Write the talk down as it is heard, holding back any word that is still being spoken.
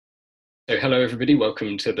So, hello everybody.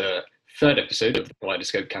 Welcome to the third episode of the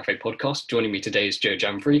Kaleidoscope Cafe podcast. Joining me today is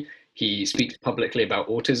Jamfrey. He speaks publicly about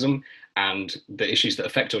autism and the issues that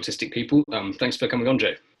affect autistic people. Thanks for coming on,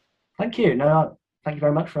 Joe. Thank you. No, thank you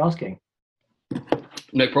very much for asking.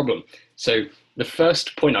 No problem. So, the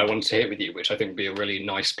first point I wanted to hit with you, which I think would be a really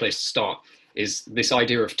nice place to start, is this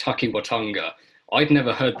idea of taki watanga. I'd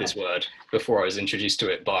never heard this word before I was introduced to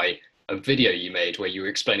it by a video you made where you were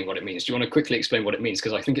explaining what it means. Do you want to quickly explain what it means?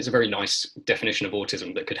 Because I think it's a very nice definition of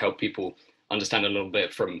autism that could help people understand a little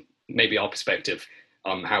bit from maybe our perspective,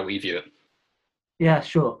 how we view it. Yeah,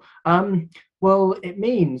 sure. Well,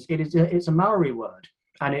 it's a Maori word,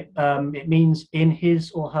 and it means in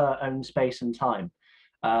his or her own space and time,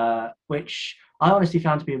 which I honestly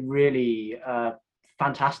found to be a really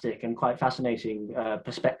fantastic and quite fascinating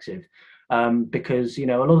perspective. Because a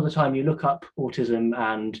lot of the time you look up autism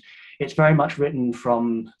and it's very much written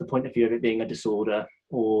from the point of view of it being a disorder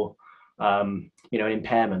or an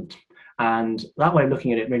impairment, and that way of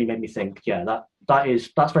looking at it really made me think,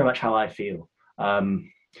 that's very much how I feel.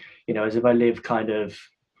 As if I live kind of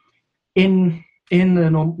in the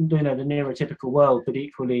the neurotypical world, but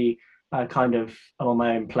equally kind of on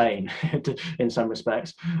my own plane in some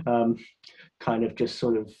respects, kind of just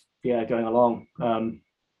sort of going along.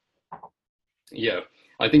 Yeah,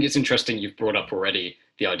 I think it's interesting you've brought up already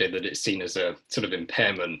the idea that it's seen as a sort of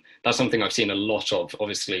impairment. That's something I've seen a lot of,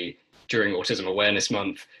 obviously, during Autism Awareness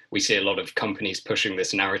Month. We see a lot of companies pushing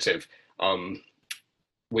this narrative,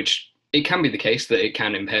 which it can be the case that it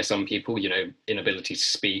can impair some people, inability to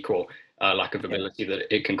speak or lack of ability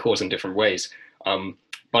that it can cause in different ways.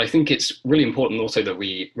 But I think it's really important also that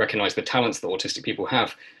we recognize the talents that autistic people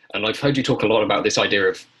have. And I've heard you talk a lot about this idea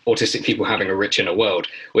of autistic people having a rich inner world,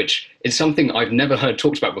 which is something I've never heard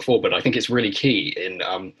talked about before, but I think it's really key in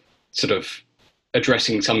sort of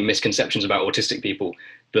addressing some misconceptions about autistic people,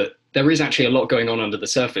 that there is actually a lot going on under the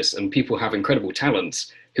surface and people have incredible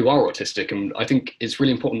talents who are autistic. And I think it's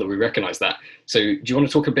really important that we recognize that. So do you want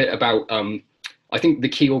to talk a bit about, I think the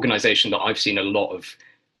key organization that I've seen a lot of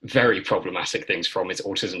very problematic things from is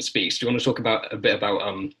Autism Speaks. Do you want to talk a bit about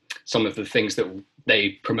some of the things that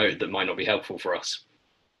they promote that might not be helpful for us?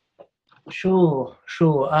 Sure.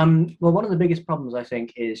 Well, one of the biggest problems I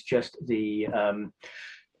think is just their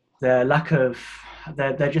lack of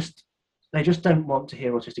they just don't want to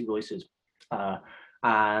hear autistic voices,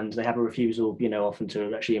 and they have a refusal, often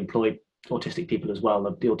to actually employ autistic people as well.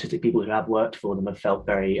 The autistic people who have worked for them have felt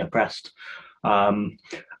very oppressed. And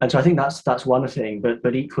so I think that's one thing,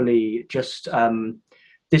 but equally just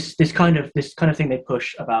this kind of thing they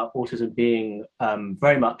push about autism being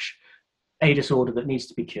very much a disorder that needs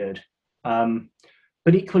to be cured.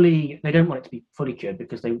 But equally, they don't want it to be fully cured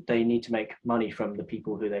because they need to make money from the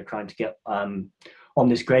people who they're trying to get on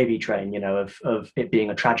this gravy train, of it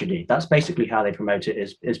being a tragedy. That's basically how they promote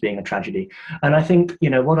it, as being a tragedy. And I think,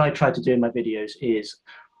 what I try to do in my videos is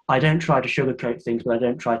I don't try to sugarcoat things, but I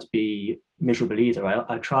don't try to be miserable either.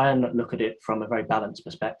 I try and look at it from a very balanced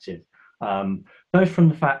perspective, both from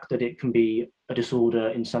the fact that it can be a disorder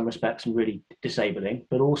in some respects and really disabling,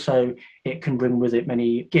 but also it can bring with it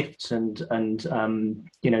many gifts and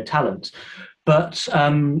talents. But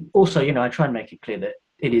also, I try and make it clear that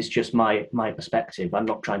it is just my perspective. I'm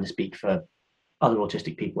not trying to speak for other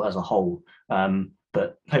autistic people as a whole,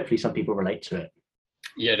 but hopefully some people relate to it.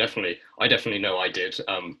 Yeah, definitely. I definitely know I did.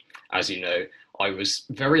 As you know, I was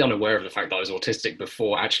very unaware of the fact that I was autistic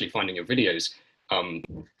before actually finding your videos.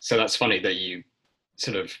 So that's funny that you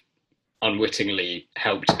sort of unwittingly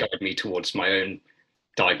helped guide me towards my own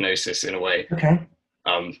diagnosis in a way. Okay.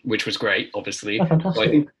 Which was great, obviously. Oh, So I fantastic.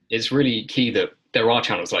 think it's really key that there are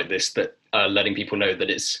channels like this that are letting people know that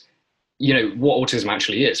it's, what autism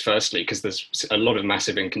actually is, firstly, because there's a lot of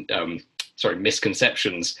massive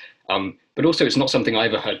misconceptions. But also it's not something I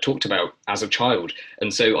ever heard talked about as a child.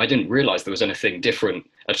 And so I didn't realize there was anything different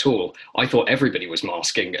at all. I thought everybody was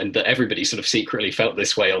masking and that everybody sort of secretly felt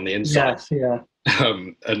this way on the inside. Yes, yeah.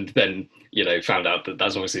 And then, found out that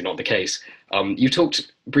that's obviously not the case. You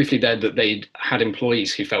talked briefly there that they'd had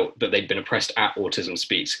employees who felt that they'd been oppressed at Autism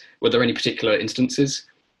Speaks. Were there any particular instances?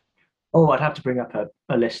 Oh, I'd have to bring up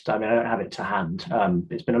a list. I mean, I don't have it to hand.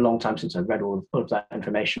 It's been a long time since I've read all of that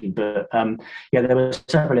information. But there were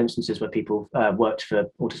several instances where people worked for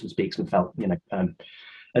Autism Speaks and felt,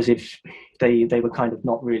 as if they were kind of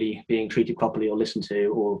not really being treated properly or listened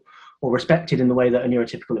to or respected in the way that a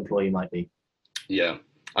neurotypical employee might be. Yeah,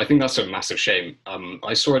 I think that's a massive shame.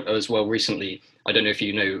 I saw it as well recently. I don't know if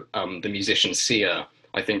you know the musician Sia,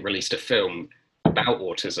 I think released a film about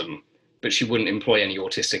autism, but she wouldn't employ any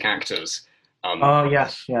autistic actors. Oh,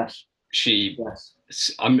 yes. She Yes.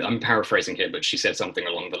 I'm paraphrasing here, but she said something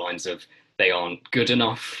along the lines of they aren't good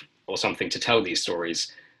enough or something to tell these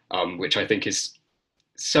stories, which I think is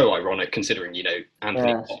so ironic considering,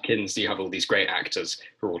 Anthony Yes. Hopkins, you have all these great actors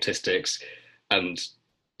who are autistics. And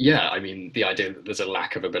yeah, I mean, the idea that there's a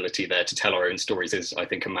lack of ability there to tell our own stories is, I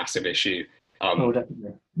think, a massive issue. Oh, Um,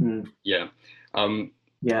 definitely. Mm. yeah. Um,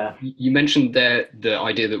 Yeah. you mentioned there the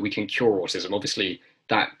idea that we can cure autism. Obviously,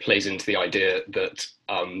 that plays into the idea that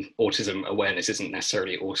autism awareness isn't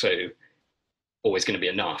necessarily also always going to be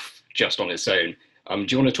enough just on its own. Do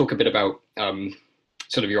you want to talk a bit about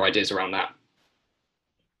sort of your ideas around that?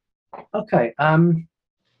 Okay.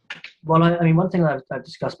 Well, I mean, one thing I've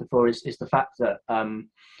discussed before is the fact that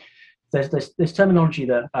there's this terminology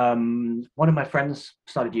that one of my friends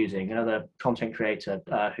started using, another content creator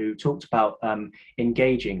who talked about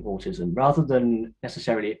engaging autism rather than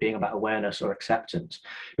necessarily it being about awareness or acceptance.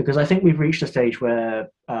 Because I think we've reached a stage where,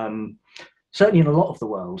 certainly in a lot of the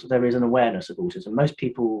world, there is an awareness of autism. Most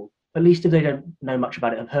people, at least if they don't know much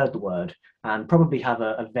about it, have heard the word and probably have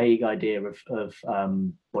a vague idea of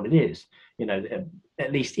what it is.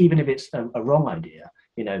 At least even if it's a wrong idea,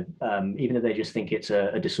 even if they just think it's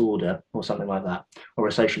a disorder or something like that, or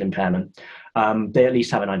a social impairment, they at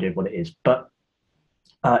least have an idea of what it is. But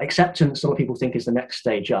acceptance, a lot of people think, is the next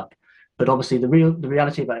stage up. But obviously, the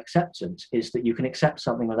reality about acceptance is that you can accept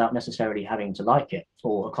something without necessarily having to like it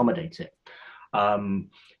or accommodate it. Um,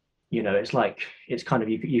 it's kind of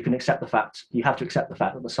you can accept the fact, you have to accept the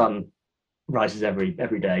fact that the sun rises every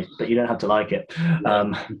day, but you don't have to like it.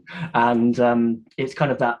 Yeah. And it's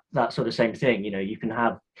kind of that sort of same thing. You can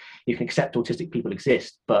accept autistic people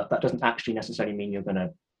exist, but that doesn't actually necessarily mean you're going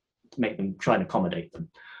to make them try and accommodate them.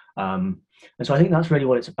 And so I think that's really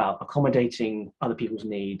what it's about: accommodating other people's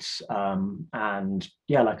needs, and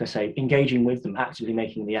yeah, like I say, engaging with them, actively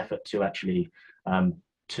making the effort to actually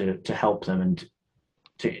to help them and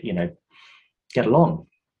to get along.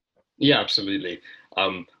 Yeah, absolutely.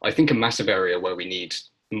 I think a massive area where we need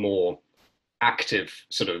more active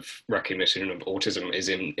sort of recognition of autism is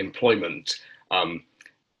in employment. Um,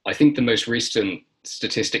 I think the most recent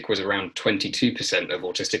statistic was around 22% of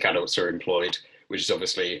autistic adults are employed, which is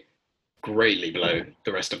obviously greatly below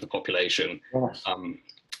the rest of the population. Yes. Um,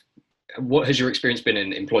 what has your experience been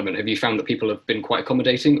in employment? Have you found that people have been quite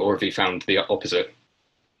accommodating, or have you found the opposite?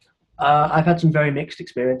 I've had some very mixed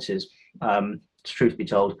experiences. Truth be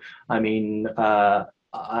told, I mean,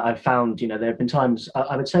 I've found, there have been times.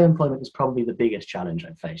 I would say employment is probably the biggest challenge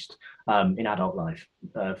I've faced in adult life,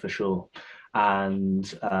 for sure.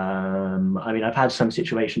 And I mean, I've had some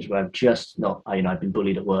situations where I've just not, I've been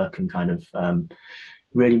bullied at work and kind of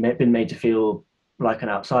really been made to feel like an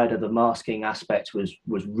outsider. The masking aspect was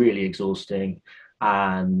really exhausting,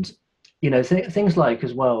 and things like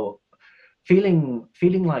as well feeling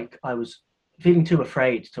like I was feeling too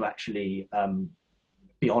afraid to actually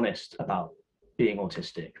be honest about being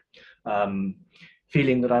autistic, um,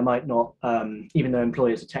 feeling that I might not, even though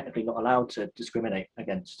employers are technically not allowed to discriminate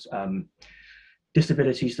against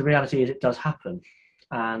disabilities, the reality is it does happen,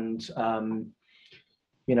 and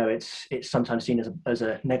it's sometimes seen as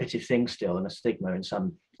a negative thing still and a stigma in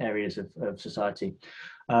some areas of society.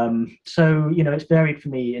 So it's varied for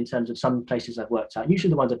me in terms of some places I've worked at,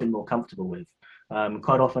 usually the ones I've been more comfortable with.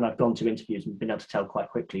 Quite often I've gone to interviews and been able to tell quite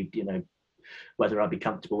quickly, whether I'd be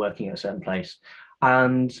comfortable working at a certain place.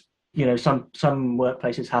 And some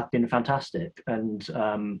workplaces have been fantastic, and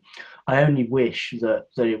I only wish that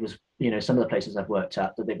it was, some of the places I've worked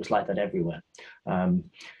at, that it was like that everywhere.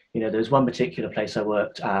 There's one particular place I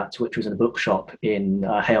worked at, which was in a bookshop in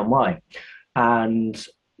Hay-on-Wye, and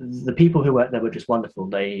the people who worked there were just wonderful.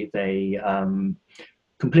 They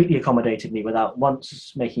completely accommodated me without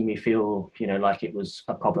once making me feel, like it was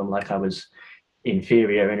a problem, like I was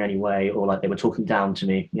inferior in any way, or like they were talking down to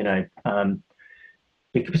me.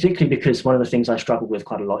 Particularly because one of the things I struggle with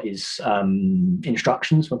quite a lot is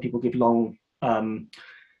instructions. When people give long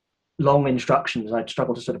instructions, I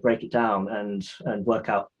struggle to sort of break it down and work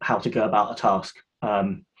out how to go about a task.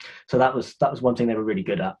 So that was one thing they were really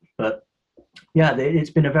good at. But yeah, it's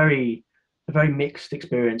been a very mixed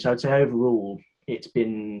experience. I would say overall, it's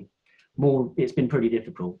been pretty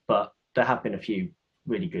difficult, but there have been a few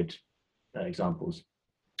really good examples.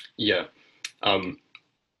 Yeah. Um,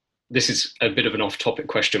 this is a bit of an off-topic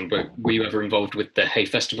question, but were you ever involved with the Hay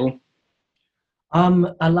Festival?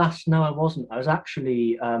 Alas, no, I wasn't. I was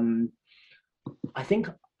actually, I think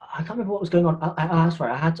I can't remember what was going on. That's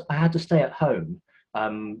right. I had to stay at home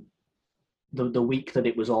um, the week that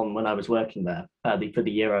it was on when I was working there, for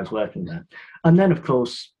the year I was working there. And then, of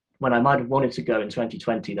course, when I might have wanted to go in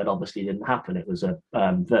 2020, that obviously didn't happen. It was a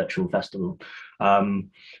virtual festival.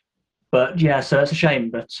 But yeah, so it's a shame,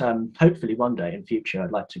 but hopefully one day in future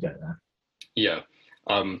I'd like to go there. Yeah.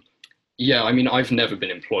 Um, yeah, I mean, I've never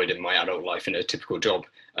been employed in my adult life in a typical job,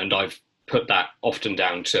 and I've put that often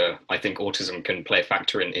down to I think autism can play a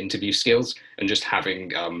factor in interview skills and just having,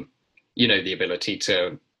 the ability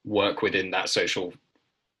to work within that social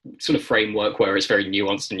sort of framework where it's very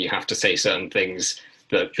nuanced and you have to say certain things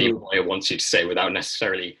that the True. employer wants you to say without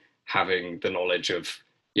necessarily having the knowledge of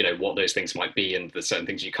what those things might be, and there's certain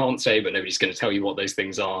things you can't say but nobody's going to tell you what those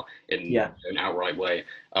things are in Yeah, an outright way.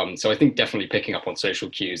 So I think definitely picking up on social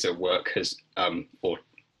cues at work has or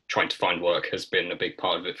trying to find work has been a big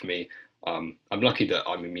part of it for me. I'm lucky that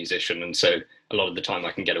I'm a musician, and so a lot of the time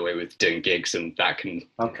I can get away with doing gigs, and that can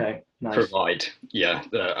okay, nice. provide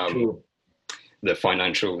True. the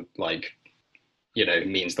financial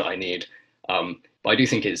means that I need. But I do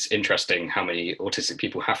think it's interesting how many autistic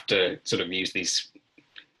people have to sort of use these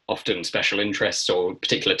often special interests or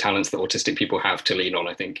particular talents that autistic people have to lean on.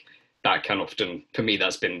 I think that can often, for me,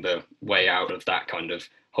 that's been the way out of that kind of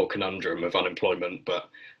whole conundrum of unemployment. But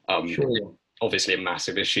Sure. obviously a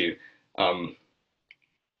massive issue. Um,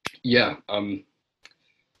 yeah.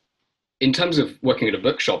 In terms of working at a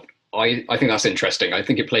bookshop, I think that's interesting. I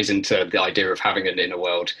think it plays into the idea of having an inner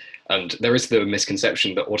world. And there is the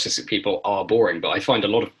misconception that autistic people are boring, but I find a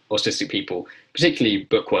lot of autistic people, particularly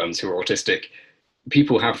bookworms who are autistic,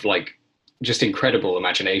 people have like just incredible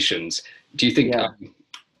imaginations. Do you think Yeah.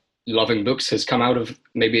 loving books has come out of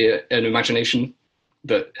maybe an imagination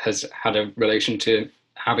that has had a relation to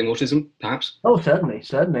having autism, perhaps? Oh, certainly,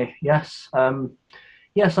 certainly. Yes.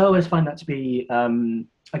 Yes, I always find that to be,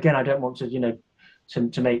 again, I don't want to,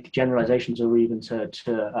 to make generalizations or even to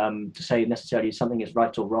say necessarily something is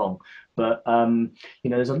right or wrong. But,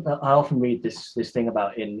 I often read this thing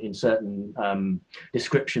about in certain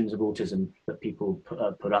descriptions of autism that people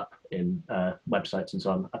put up in websites and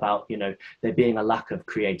so on about, there being a lack of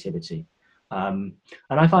creativity. And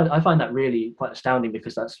I find that really quite astounding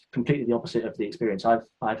because that's completely the opposite of the experience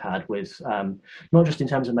I've had with not just in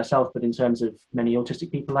terms of myself, but in terms of many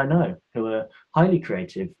autistic people I know who are highly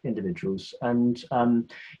creative individuals. And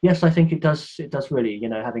yes, I think it does really,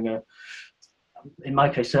 having a, in my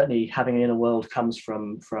case, certainly having an inner world comes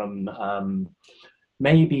from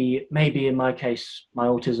maybe in my case, my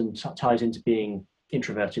autism ties into being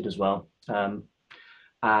introverted as well.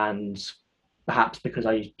 And perhaps because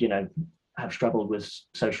I, have struggled with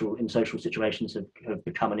social situations, have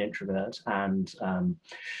become an introvert and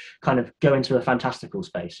kind of go into a fantastical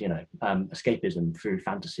space. Escapism through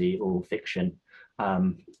fantasy or fiction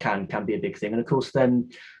can be a big thing. And of course, then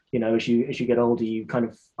as you get older, you kind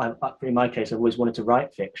of in my case, I've always wanted to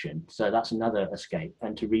write fiction, so that's another escape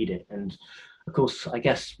and to read it. And of course, I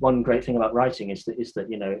guess one great thing about writing is that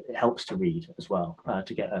it helps to read as well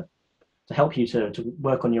to help you to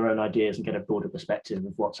work on your own ideas and get a broader perspective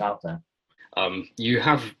of what's out there. You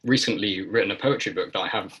have recently written a poetry book that I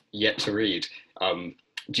have yet to read.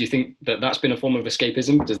 Do you think that that's been a form of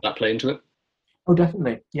escapism? Does that play into it? Oh,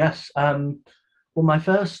 definitely, yes. Well,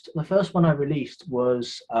 the first one I released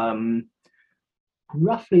was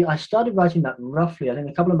roughly. I started writing that roughly, I think,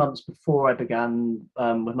 a couple of months before I began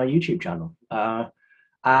with my YouTube channel.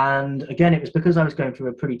 And again, it was because I was going through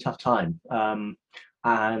a pretty tough time,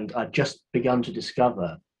 and I'd just begun to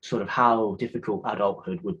discover sort of how difficult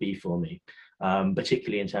adulthood would be for me,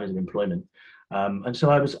 particularly in terms of employment. And so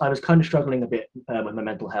I was kind of struggling a bit with my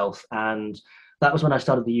mental health, and that was when I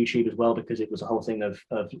started the YouTube as well, because it was a whole thing of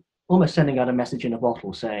almost sending out a message in a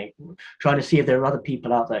bottle, saying, trying to see if there are other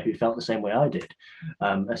people out there who felt the same way I did,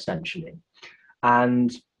 essentially.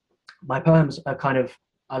 And my poems are kind of,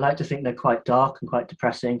 I like to think they're quite dark and quite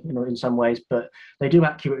depressing in some ways, but they do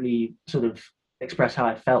accurately sort of express how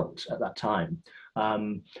I felt at that time.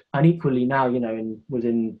 And equally now,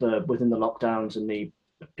 within the lockdowns and the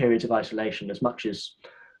periods of isolation, as much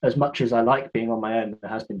as I like being on my own, there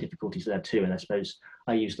has been difficulties there too. And I suppose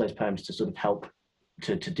I use those poems to sort of help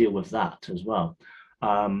to deal with that as well.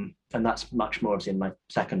 And that's much more as in my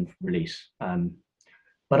second release.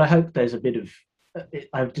 But I hope there's a bit of,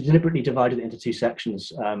 I've deliberately divided it into two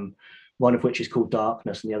sections, one of which is called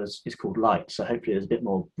darkness and the other is called light. So hopefully there's a bit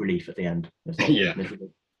more relief at the end. It's not all Yeah,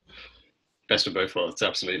 miserable. best of both worlds,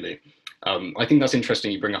 absolutely. I think that's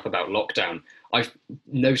interesting you bring up about lockdown. I've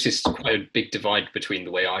noticed quite a big divide between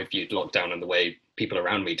the way I viewed lockdown and the way people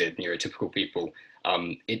around me did, neurotypical people.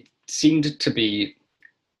 It seemed to be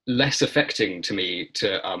less affecting to me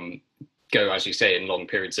to go, as you say, in long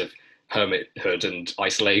periods of hermithood and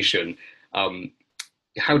isolation.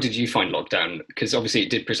 How did you find lockdown? Because obviously it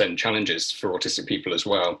did present challenges for autistic people as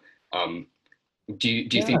well. Do you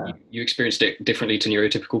think Yeah. you experienced it differently to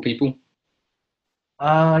neurotypical people?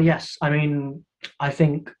 Yes, I mean, I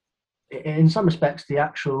think in some respects, the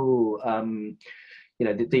actual,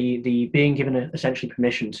 the being given essentially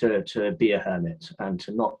permission to be a hermit and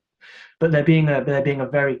to not, but there being a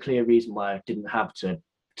very clear reason why I didn't have to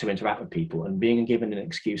interact with people and being given an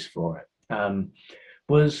excuse for it.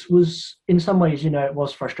 Was in some ways, it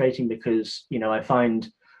was frustrating because I find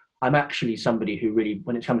I'm actually somebody who really,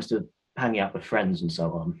 when it comes to hanging out with friends and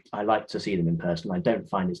so on, I like to see them in person. I don't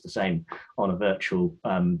find it's the same on a virtual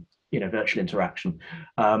interaction,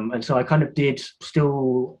 and so I kind of did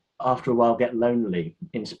still after a while get lonely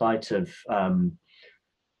in spite of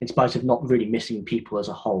not really missing people as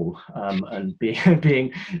a whole, and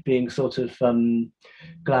being being sort of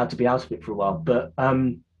glad to be out of it for a while. But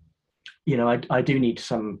I do need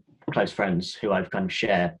some close friends who I've kind of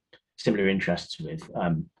share similar interests with,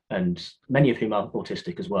 and many of whom are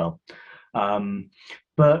autistic as well. Um,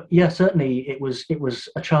 but yeah, certainly it was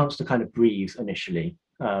a chance to kind of breathe initially,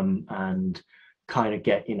 and kind of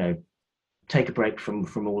get take a break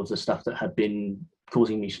from all of the stuff that had been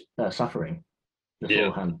causing me suffering Yeah,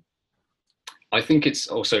 beforehand. I think it's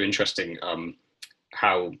also interesting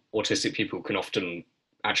how autistic people can often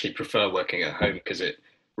actually prefer working at home because it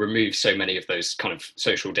removes so many of those kind of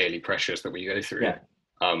social daily pressures that we go through. Yeah,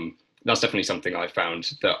 That's definitely something I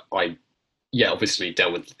found that yeah, obviously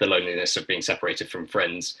dealt with the loneliness of being separated from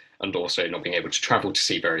friends and also not being able to travel to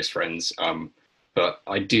see various friends. But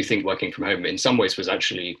I do think working from home in some ways was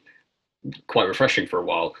actually quite refreshing for a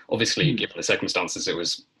while. Obviously, mm, given the circumstances, it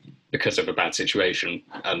was because of a bad situation,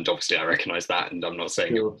 and obviously I recognise that, and I'm not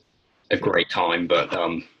saying it was sure, a sure. great time, but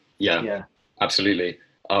yeah, Yeah, absolutely.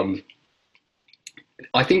 Um,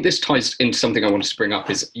 I think this ties into something I wanted to bring up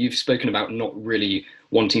is you've spoken about not really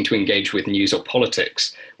wanting to engage with news or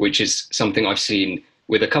politics, which is something I've seen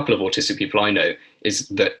with a couple of autistic people I know, is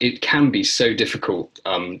that it can be so difficult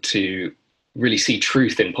to really see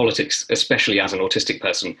truth in politics, especially as an autistic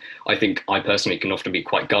person. I think I personally can often be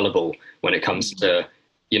quite gullible when it comes mm. to,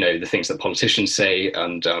 the things that politicians say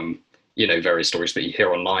and, various stories that you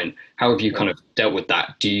hear online. How have you Yeah. kind of dealt with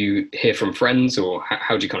that? Do you hear from friends or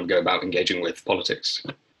how do you kind of go about engaging with politics?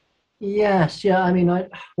 Yes, yeah. I mean, I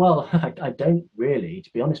don't really,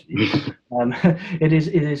 to be honest with you. It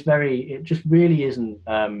is very, it just really isn't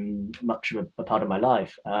much of a part of my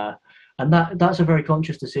life, and that's a very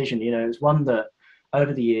conscious decision. It's one that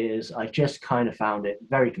over the years I just kind of found it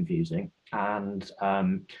very confusing, and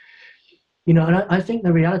and I think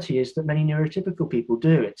the reality is that many neurotypical people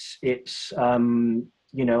do.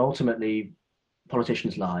 Ultimately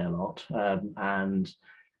politicians lie a lot, and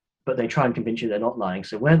but they try and convince you they're not lying.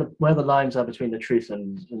 So where the lines are between the truth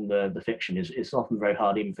and the fiction is often very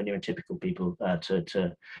hard, even for neurotypical people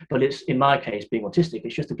to. But it's in my case, being autistic,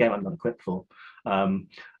 it's just a game I'm not equipped for, and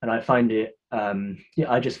I find it,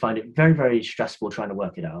 I just find it very very stressful trying to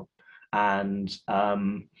work it out, and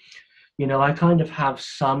I kind of have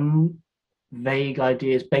some vague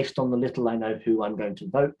ideas based on the little I know who I'm going to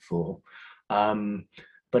vote for. Um,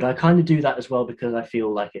 but I kind of do that as well because I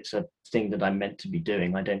feel like it's a thing that I'm meant to be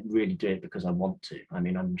doing. I don't really do it because I want to. I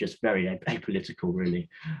mean, I'm just very apolitical, really.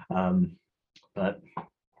 Um, but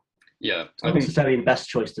Yeah, it's I not think, necessarily the best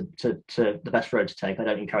choice to the best road to take. I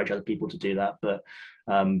don't encourage other people to do that, but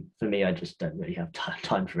for me, I just don't really have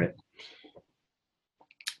time for it.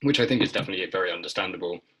 which I think is definitely very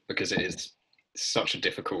understandable because it is such a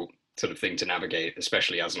difficult sort of thing to navigate,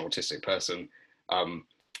 especially as an autistic person. Um,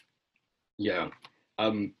 yeah.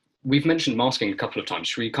 Um, we've mentioned masking a couple of times.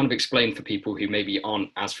 Should we kind of explain for people who maybe aren't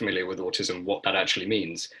as familiar with autism what that actually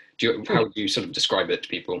means? How Sure. do you sort of describe it to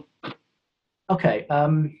people? Okay.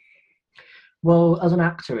 Well, as an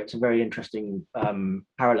actor, it's a very interesting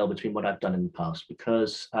parallel between what I've done in the past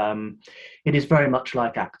because it is very much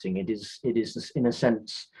like acting. It is in a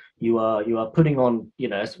sense you are putting on,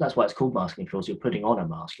 that's why it's called masking. Of course, you're putting on a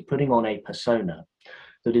mask. You're putting on a persona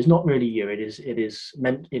that is not really you. It is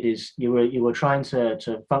meant. You were trying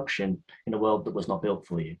to function in a world that was not built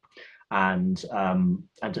for you, and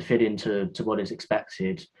to fit into what is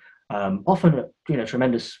expected. Often at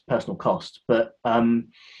tremendous personal cost, but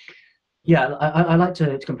yeah, I like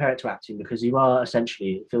to compare it to acting because you are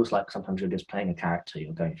essentially, it feels like sometimes you're just playing a character,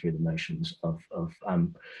 you're going through the motions of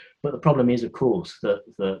but the problem is, of course, that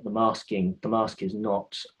the mask is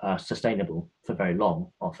not sustainable for very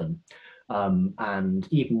long often. And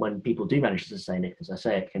even when people do manage to sustain it, as I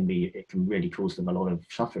say, it can really cause them a lot of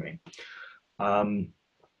suffering. Um,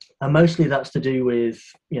 and mostly that's to do with,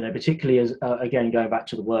 particularly as again going back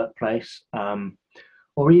to the workplace,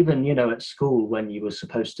 or even at school when you were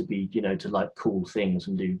supposed to be to like cool things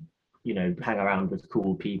and do hang around with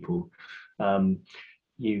cool people. um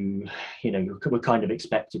you you were kind of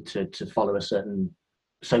expected to follow a certain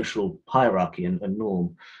social hierarchy and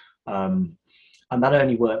norm. Um, and that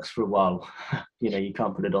only works for a while. You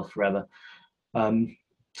can't put it off forever. So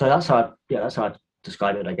that's how I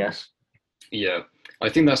describe it, I guess. Yeah, I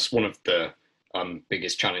think that's one of the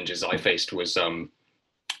biggest challenges I faced was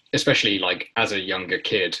especially like as a younger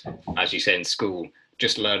kid, as you say in school,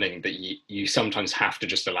 just learning that you sometimes have to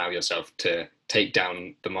just allow yourself to take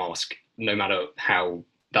down the mask, no matter how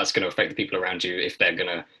that's going to affect the people around you, if they're going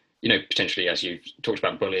to, potentially, as you've talked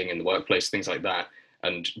about, bullying in the workplace, things like that.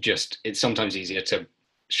 And just, it's sometimes easier to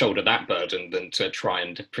shoulder that burden than to try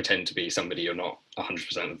and pretend to be somebody you're not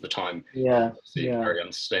 100% of the time. Yeah, Obviously, yeah, very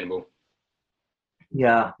unsustainable.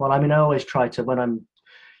 yeah. Well, I mean, I always try to when I'm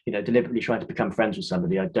deliberately trying to become friends with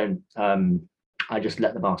somebody, I don't I just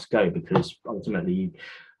let the mask go, because ultimately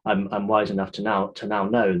I'm wise enough to now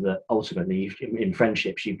know that ultimately in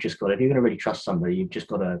friendships you've just got, if you're going to really trust somebody, you've just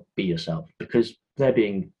got to be yourself, because they're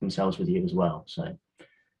being themselves with you as well. So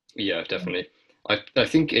Yeah, definitely. I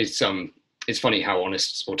think it's funny how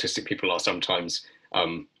honest autistic people are sometimes.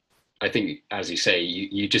 I think, as you say,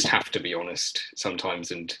 you just have to be honest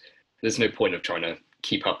sometimes, and there's no point of trying to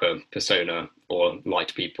keep up a persona or lie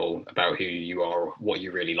to people about who you are or what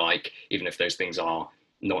you really like, even if those things are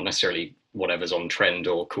not necessarily whatever's on trend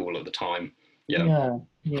or cool at the time. Yeah, yeah,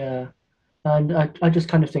 yeah. And I just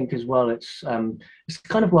kind of think as well, it's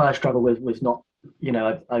kind of why I struggle with not,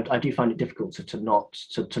 I do find it difficult to not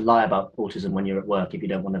to lie about autism when you're at work, if you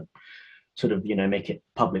don't want to sort of make it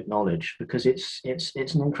public knowledge, because it's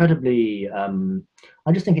an incredibly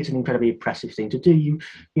I just think it's an incredibly oppressive thing to do.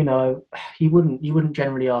 You wouldn't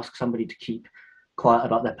generally ask somebody to keep quiet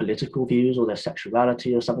about their political views or their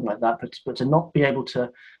sexuality or something like that, but to not be able to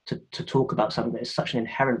talk about something that is such an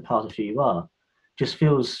inherent part of who you are just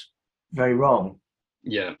feels very wrong.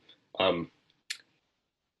 yeah, um,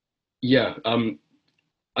 yeah.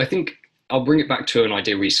 I think I'll bring it back to an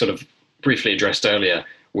idea we sort of briefly addressed earlier,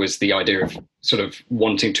 was the idea of sort of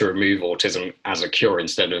wanting to remove autism as a cure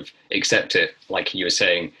instead of accept it, like you were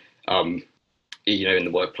saying, um, in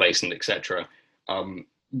the workplace and etc. Um,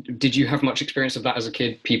 did you have much experience of that as a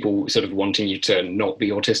kid? People sort of wanting you to not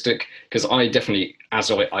be autistic? Because I definitely, as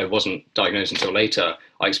I wasn't diagnosed until later,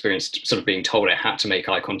 I experienced sort of being told I had to make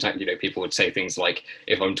eye contact. People would say things like,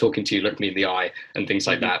 "If I'm talking to you, look me in the eye," and things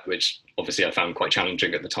like Mhm. that, which obviously I found quite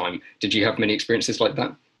challenging at the time. Did you have many experiences like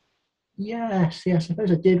that? Yes, yes, I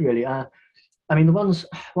suppose I did really. I mean, one of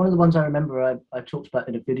the ones I remember I talked about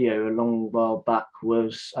in a video a long while back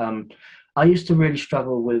was I used to really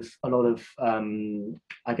struggle with a lot of,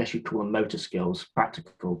 I guess you'd call them motor skills,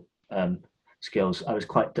 practical skills. I was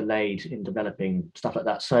quite delayed in developing stuff like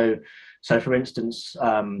that. So for instance,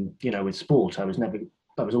 with sport, I was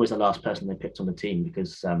always the last person they picked on the team,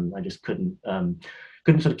 because I just couldn't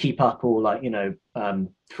sort of keep up, or like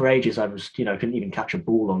for ages I was couldn't even catch a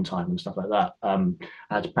ball on time and stuff like that. I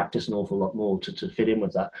had to practice an awful lot more to fit in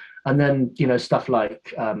with that. And then, stuff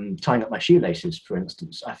like tying up my shoelaces, for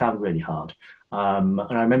instance, I found really hard. And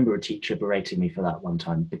I remember a teacher berating me for that one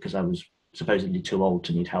time, because I was supposedly too old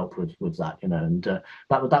to need help with that, and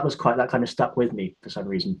that was quite, that kind of stuck with me for some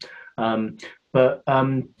reason. But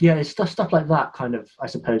yeah, it's stuff like that kind of, I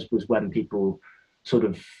suppose, was when people sort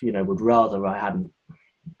of would rather I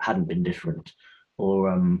hadn't been different,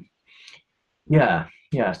 or yeah,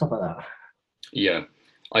 yeah, stuff like that. Yeah,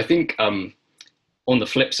 I think on the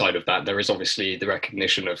flip side of that, there is obviously the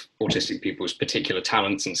recognition of autistic people's particular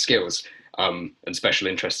talents and skills, and special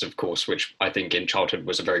interests, of course, which I think in childhood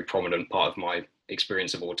was a very prominent part of my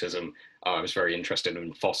experience of autism. I was very interested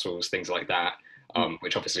in fossils, things like that,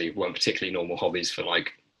 which obviously weren't particularly normal hobbies for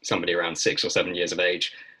like somebody around 6 or 7 years of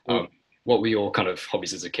age. Um, what were your kind of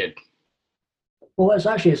hobbies as a kid? Well,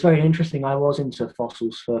 it's very interesting. I was into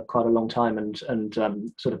fossils for quite a long time, and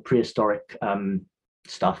sort of prehistoric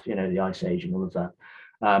stuff, the Ice Age and all of that.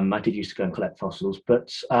 I did used to go and collect fossils,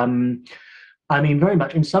 but I mean, very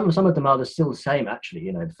much. In some of them are still the same,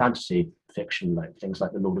 actually. Fantasy fiction, like things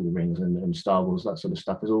like the Lord of the Rings and Star Wars, that sort of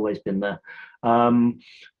stuff has always been there. Um,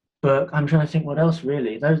 but I'm trying to think what else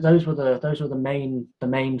really. Those were the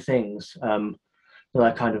main things that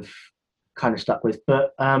I kind of stuck with.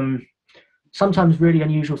 But sometimes really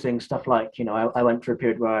unusual things, stuff like I went through a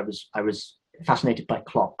period where I was fascinated by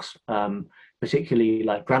clocks, particularly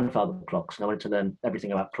like grandfather clocks, and I wanted to learn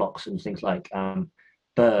everything about clocks and things like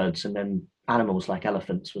birds, and then animals like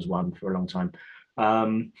elephants was one for a long time.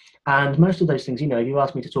 Um, and most of those things, if you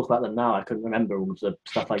asked me to talk about them now, I couldn't remember all of the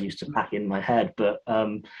stuff I used to pack in my head, but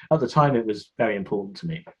at the time it was very important to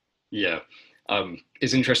me. Yeah.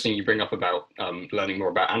 It's interesting you bring up about learning more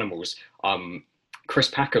about animals. Chris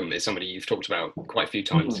Packham is somebody you've talked about quite a few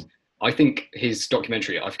times. Mhm. I think his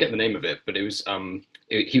documentary, I forget the name of it, but he was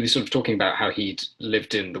sort of talking about how he'd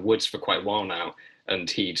lived in the woods for quite a while now, and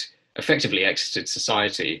he'd effectively exited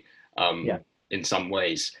society um, Yeah, in some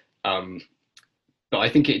ways. Um, but I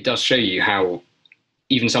think it does show you how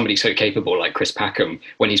even somebody so capable like Chris Packham,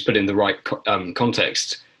 when he's put in the right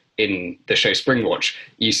context in the show Springwatch,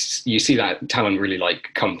 you see that talent really like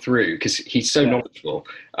come through because he's so yeah. knowledgeable,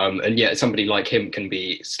 and yet somebody like him can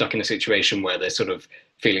be stuck in a situation where they're sort of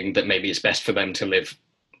feeling that maybe it's best for them to live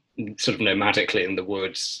sort of nomadically in the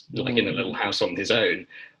woods, like in a little Mm, house on his own.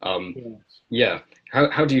 Um, yes. yeah.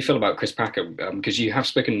 How do you feel about Chris Packham? Because you have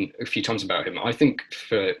spoken a few times about him. I think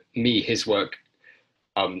for me, his work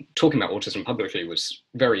talking about autism publicly was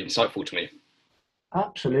very insightful to me.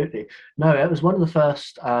 Absolutely. No, it was one of the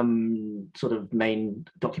first sort of main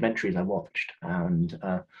documentaries I watched, and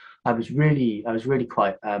I was really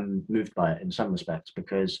quite moved by it in some respects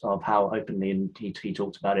because of how openly and he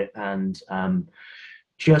talked about it, and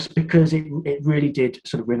just because it really did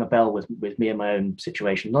sort of ring a bell with me and my own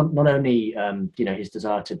situation. Not only you know his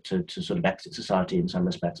desire to sort of exit society in some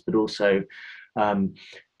respects, but also um,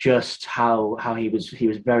 just how he was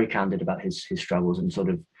very candid about his struggles and sort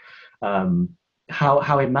of um,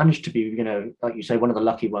 how he managed to be, you know, like you say, one of the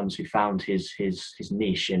lucky ones who found his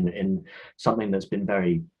niche in something that's been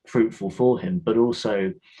very fruitful for him, but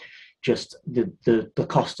also just the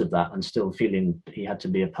cost of that and still feeling he had to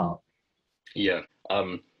be a part. Yeah.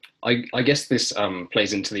 I guess this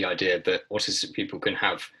plays into the idea that autistic people can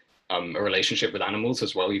have a relationship with animals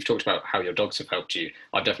as well. You've talked about how your dogs have helped you.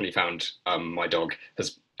 I've definitely found my dog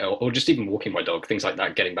has, or just even walking my dog, things like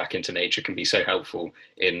that, getting back into nature can be so helpful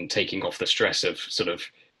in taking off the stress of sort of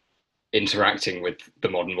interacting with the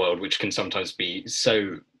modern world, which can sometimes be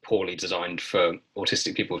so poorly designed for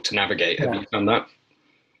autistic people to navigate. Have Yeah. you found that?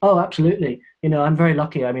 Oh, absolutely. You know, I'm very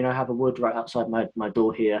lucky. I mean, I have a wood right outside my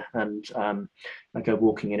door here, and I go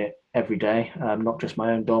walking in it every day. Not just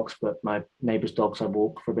my own dogs, but my neighbours' dogs. I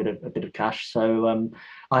walk for a bit of cash. So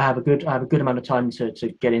I have a good amount of time to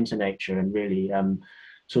get into nature and really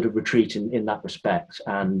sort of retreat in that respect.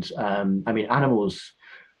 And I mean, animals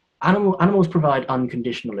provide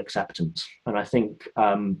unconditional acceptance, and I think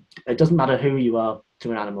it doesn't matter who you are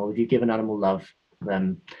to an animal. If you give an animal love,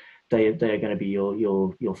 then they are going to be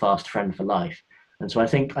your fast friend for life. And so I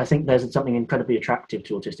think there's something incredibly attractive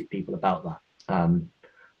to autistic people about that,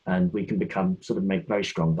 and we can become sort of make very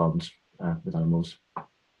strong bonds with animals.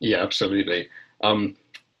 Yeah, absolutely. Um,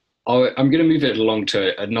 I'm going to move it along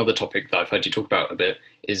to another topic that I've heard you talk about a bit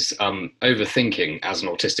is overthinking as an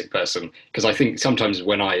autistic person. Because I think sometimes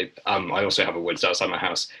when I also have a woods outside my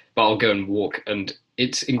house, but I'll go and walk, and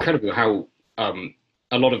it's incredible how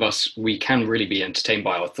a lot of us we can really be entertained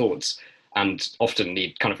by our thoughts, and often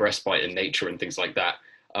need kind of respite in nature and things like that.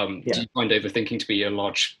 Do Yeah. you find overthinking to be a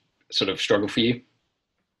large sort of struggle for you?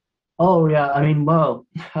 Oh yeah. I mean, well,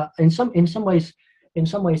 in some ways,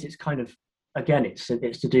 it's kind of again, it's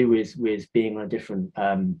to do with being on a different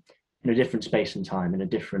in a different space and time, in a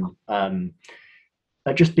different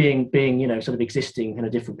just being you know sort of existing in a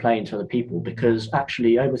different plane to other people. Because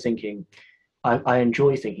actually, overthinking, I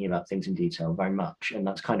enjoy thinking about things in detail very much, and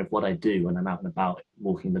that's kind of what I do when I'm out and about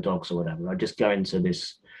walking the dogs or whatever. I just go into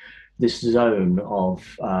this zone of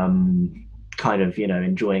kind of you know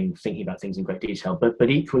enjoying thinking about things in great detail. But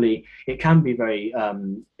equally, it can be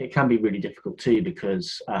really difficult too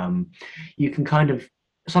because you can kind of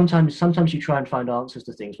sometimes you try and find answers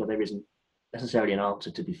to things where there isn't necessarily an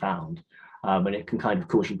answer to be found, and it can kind of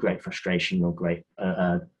cause you great frustration or great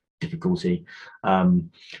difficulty.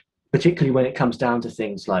 Um, Particularly when it comes down to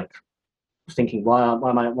things like thinking why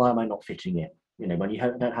am I not fitting it, you know, when you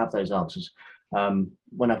don't have those answers,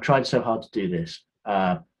 when I've tried so hard to do this,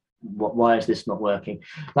 why is this not working,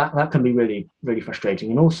 that can be really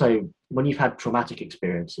frustrating. And also when you've had traumatic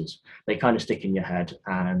experiences, they kind of stick in your head,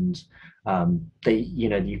 and they you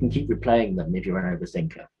know you can keep replaying them if you're an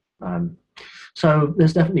overthinker. So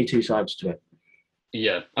there's definitely two sides to it.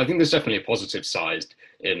 Yeah, I think there's definitely a positive side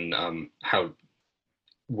in how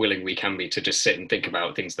willing we can be to just sit and think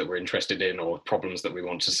about things that we're interested in or problems that we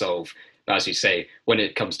want to solve. But as you say, when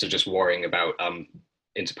it comes to just worrying about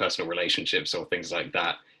interpersonal relationships or things like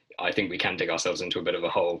that, I think we can dig ourselves into a bit of a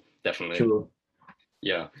hole, definitely. Sure.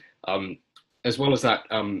 Yeah. Um, as well as that,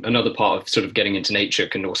 another part of sort of getting into nature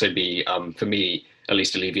can also be, for me, at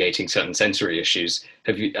least alleviating certain sensory issues.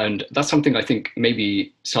 Have you? And that's something I think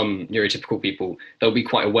maybe some neurotypical people they'll be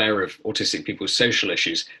quite aware of autistic people's social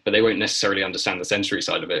issues, but they won't necessarily understand the sensory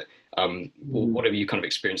side of it. Mm. What have you kind of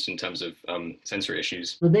experienced in terms of sensory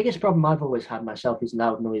issues? The biggest problem I've always had myself is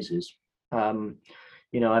loud noises. um,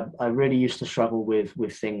 you know, I really used to struggle with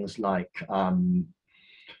things like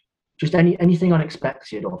just anything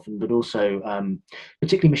unexpected often, but also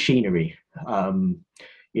particularly machinery.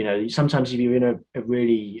 Sometimes if you're in a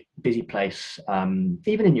really busy place,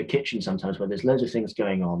 even in your kitchen sometimes where there's loads of things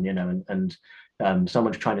going on, and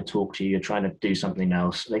someone's trying to talk to you, you're trying to do something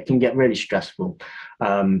else, they can get really stressful.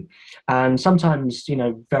 And sometimes,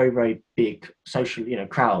 very, very big social,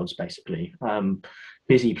 crowds, basically,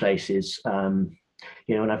 busy places,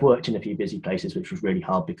 and I've worked in a few busy places, which was really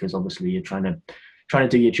hard because obviously you're trying to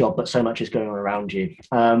do your job, but so much is going on around you.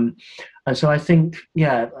 And so I think,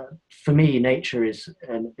 for me, nature is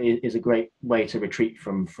a great way to retreat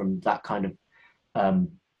from that kind of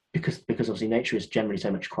because obviously nature is generally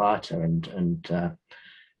so much quieter and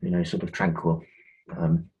sort of tranquil.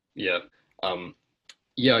 Yeah.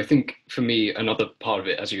 Yeah, I think for me, another part of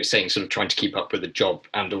it, as you were saying, sort of trying to keep up with the job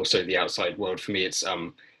and also the outside world. For me, it's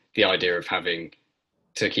the idea of having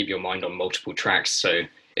to keep your mind on multiple tracks. So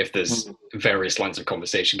if there's various lines of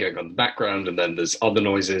conversation going on in the background, and then there's other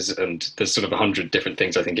noises, and there's sort of 100 different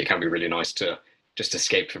things, I think it can be really nice to just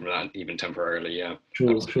escape from that, even temporarily. Yeah,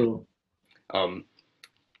 Sure, absolutely. sure. Um,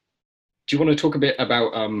 do you want to talk a bit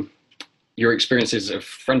about your experiences of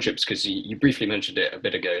friendships? Because you briefly mentioned it a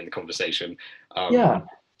bit ago in the conversation. Um, Yeah.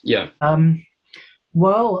 yeah,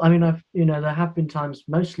 Well, I mean, there have been times.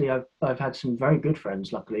 Mostly, I've had some very good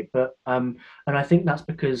friends, luckily. But and I think that's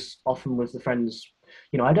because often with the friends,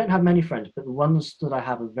 I don't have many friends, but the ones that I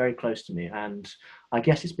have are very close to me, and I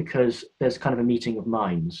guess it's because there's kind of a meeting of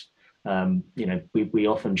minds. We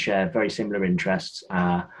often share very similar interests,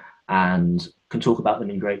 and can talk about them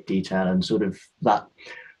in great detail, and sort of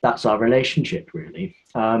that's our relationship, really.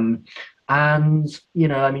 And I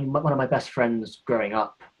mean, one of my best friends growing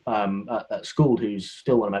up at school, who's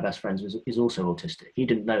still one of my best friends, is also autistic. He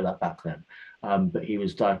didn't know that back then, but he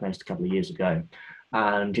was diagnosed a couple of years ago.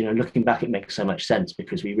 And looking back, it makes so much sense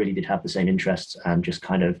because we really did have the same interests and just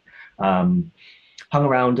kind of hung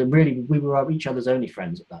around. And really, we were each other's only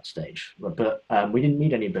friends at that stage. But we didn't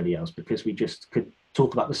need anybody else because we just could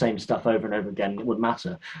talk about the same stuff over and over again. It wouldn't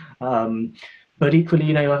matter. But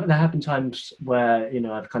equally, there have been times where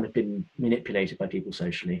I've kind of been manipulated by people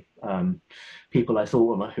socially. People I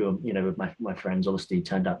thought were my friends obviously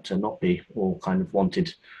turned out to not be, or kind of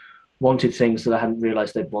wanted things that I hadn't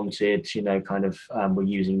realised they'd wanted. Kind of were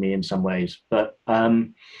using me in some ways. But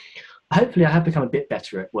hopefully, I have become a bit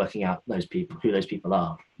better at working out who those people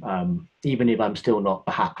are, even if I'm still not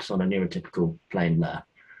perhaps on a neurotypical plane there.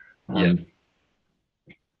 yeah.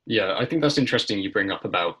 Yeah, I think that's interesting you bring up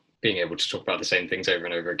about being able to talk about the same things over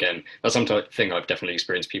and over again. That's something I've definitely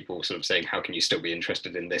experienced, people sort of saying, how can you still be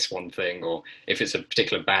interested in this one thing? Or if it's a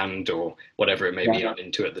particular band or whatever it may be Yeah. I'm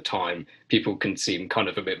into at the time, people can seem kind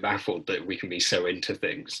of a bit baffled that we can be so into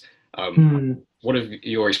things. Hmm. What have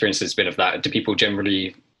your experiences been of that? Do people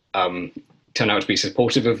generally um, turn out to be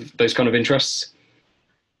supportive of those kind of interests?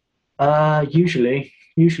 Usually,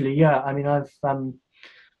 yeah. I mean, I've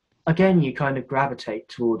again, you kind of gravitate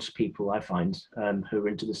towards people I find who are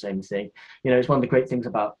into the same thing. It's one of the great things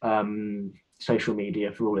about social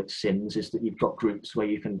media, for all its sins, is that you've got groups where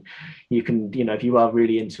you can, if you are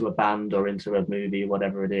really into a band or into a movie,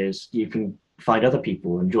 whatever it is, you can find other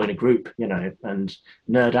people and join a group, and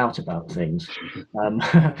nerd out about things. Um,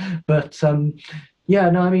 but yeah,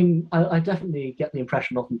 no, I mean, I definitely get the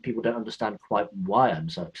impression often people don't understand quite why I'm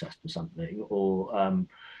so obsessed with something, or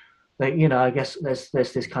I guess there's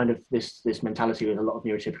this kind of this mentality with a lot of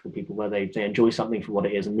neurotypical people where they enjoy something for what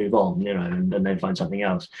it is and move on, and then find something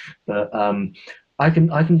else. But I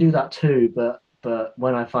can do that too. But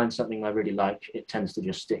when I find something I really like, it tends to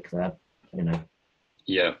just stick there. You know.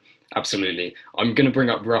 Yeah, absolutely. I'm going to bring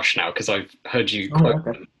up Rush now because I've heard you Oh, quote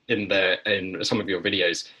okay. in some of your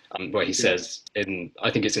videos where he Yeah. says I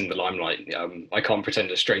think it's in the Limelight, I can't pretend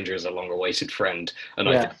a stranger is a long-awaited friend, and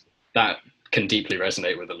I think Yeah. that can deeply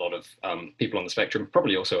resonate with a lot of people on the spectrum,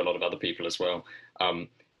 probably also a lot of other people as well. Do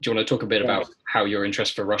you want to talk a bit Yeah. about how your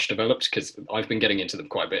interest for Rush developed? Because I've been getting into them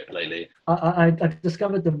quite a bit lately. I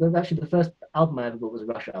discovered that actually the first album I ever bought was a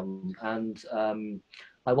Rush album, and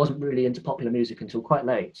I wasn't really into popular music until quite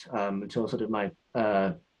late, until sort of my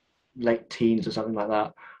late teens or something like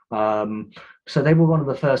that. So they were one of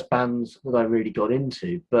the first bands that I really got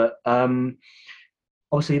into. But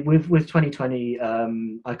obviously, with 2020,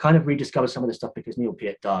 I kind of rediscovered some of this stuff because Neil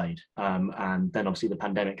Peart died, and then obviously the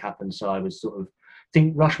pandemic happened. So I was sort of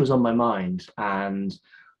think Rush was on my mind, and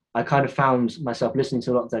I kind of found myself listening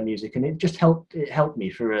to a lot of their music, and it just helped. It helped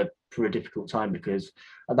me for a difficult time because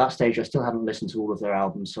at that stage I still hadn't listened to all of their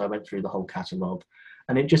albums, so I went through the whole catalogue,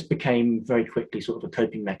 and it just became very quickly sort of a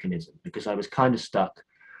coping mechanism because I was kind of stuck.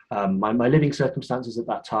 My living circumstances at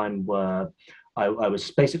that time were I was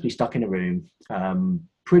basically stuck in a room.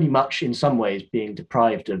 pretty much in some ways being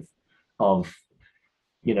deprived of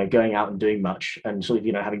going out and doing much, and sort of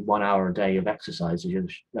having 1 hour a day of exercise,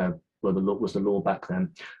 well, was the law back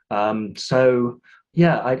then. So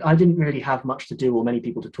yeah, I didn't really have much to do or many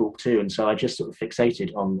people to talk to, and so I just sort of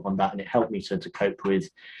fixated on that, and it helped me to cope with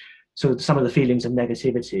sort of some of the feelings of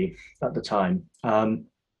negativity at the time.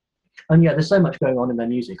 And yeah, there's so much going on in their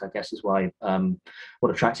music, I guess, is why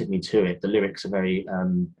what attracted me to it. The lyrics are very,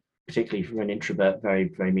 particularly for an introvert, very,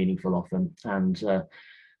 very meaningful often, and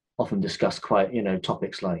often discuss quite,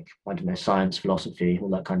 topics like, I don't know, science, philosophy, all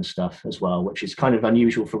that kind of stuff as well, which is kind of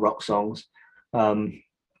unusual for rock songs.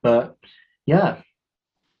 But yeah.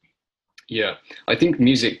 Yeah, I think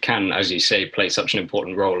music can, as you say, play such an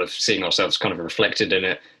important role of seeing ourselves kind of reflected in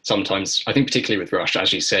it. Sometimes, I think, particularly with Rush,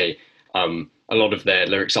 as you say, a lot of their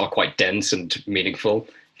lyrics are quite dense and meaningful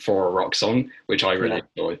for a rock song, which I really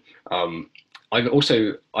enjoy. I've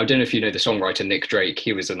also, I don't know if you know the songwriter Nick Drake.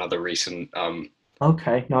 He was another recent.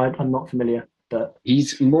 Okay, no, I'm not familiar, but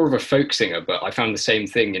He's more of a folk singer, but I found the same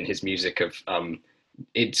thing in his music of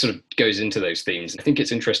it sort of goes into those themes. I think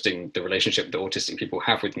it's interesting the relationship that autistic people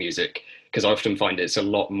have with music, because I often find it's a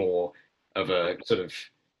lot more of a sort of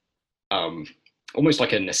almost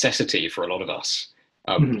like a necessity for a lot of us.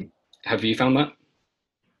 Mhm. Have you found that?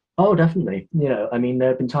 Oh, definitely. I mean, there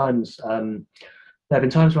have been times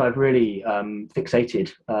where I've really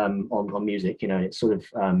fixated on music. It's sort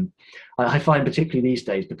of I find particularly these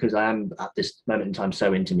days, because I am at this moment in time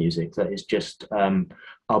so into music, that it's just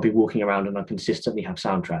I'll be walking around and I consistently have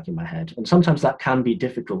soundtrack in my head, and sometimes that can be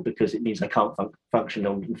difficult because it means I can't function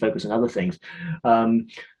and focus on other things.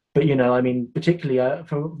 But I mean, particularly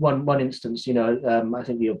for one instance, I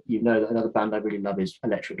think you know that another band I really love is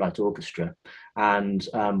Electric Light Orchestra, and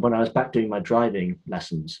when I was back doing my driving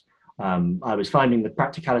lessons, I was finding the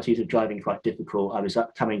practicalities of driving quite difficult. I was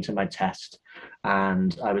coming to my test,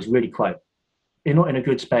 and I was really quite not in a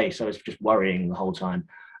good space. I was just worrying the whole time.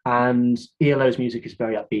 And ELO's music is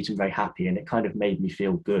very upbeat and very happy, and it kind of made me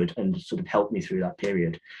feel good and sort of helped me through that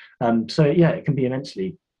period. So yeah, it can be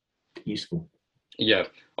immensely useful. Yeah,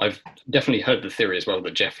 I've definitely heard the theory as well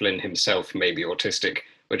that Jeff Lynne himself may be autistic,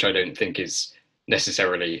 which I don't think is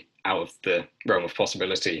necessarily out of the realm of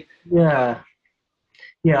possibility. Yeah,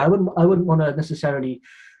 yeah. I wouldn't want to necessarily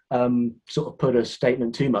sort of put a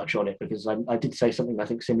statement too much on it, because I did say something I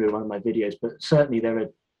think similar in one of my videos, but certainly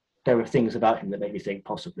there are things about him that make me think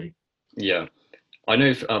possibly. Yeah, I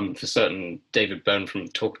know for certain David Byrne from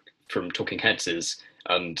Talking Heads is,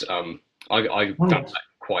 and I Oh found yes. that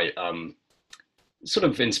quite sort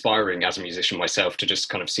of inspiring as a musician myself to just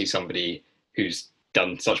kind of see somebody who's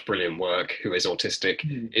done such brilliant work who is autistic.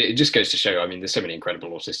 Mm. It just goes to show, I mean, there's so many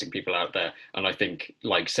incredible autistic people out there, and I think,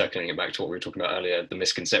 like, circling it back to what we were talking about earlier, the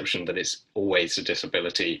misconception that it's always a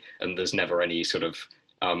disability and there's never any sort of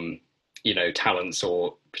talents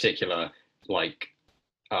or particular, like,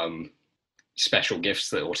 um, special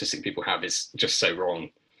gifts that autistic people have is just so wrong.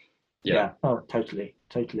 Yeah. Yeah. Oh, totally,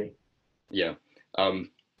 totally. Yeah.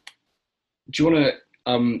 um, do you want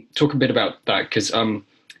to talk a bit about that? Because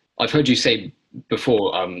I've heard you say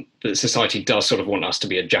before that society does sort of want us to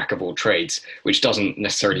be a jack of all trades, which doesn't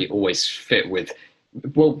necessarily always fit with,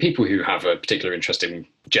 well, people who have a particular interest in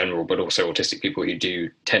general, but also autistic people who do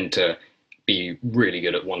tend to be really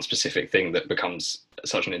good at one specific thing that becomes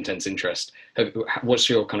such an intense interest. What's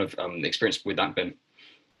your kind of experience with that been?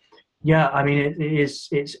 Yeah, I mean,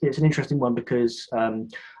 it's an interesting one, because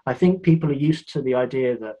I think people are used to the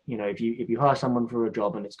idea that if you hire someone for a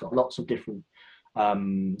job and it's got lots of different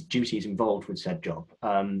duties involved with said job,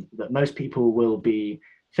 that most people will be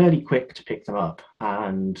fairly quick to pick them up,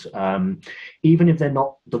 and even if they're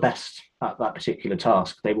not the best at that particular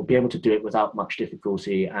task, they will be able to do it without much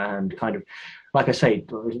difficulty, and kind of, like I say,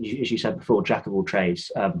 as you said before, jack of all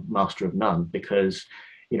trades, master of none, because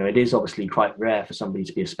it is obviously quite rare for somebody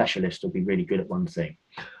to be a specialist or be really good at one thing.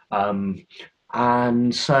 Um,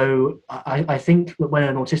 and so I think that when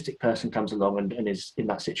an autistic person comes along and is in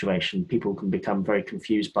that situation, people can become very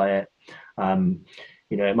confused by it. Um,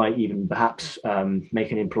 it might even perhaps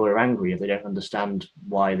make an employer angry if they don't understand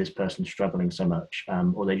why this person's struggling so much,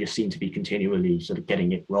 or they just seem to be continually sort of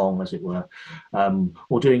getting it wrong, as it were,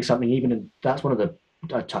 or doing something even, and that's one of the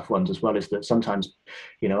tough ones as well, is that sometimes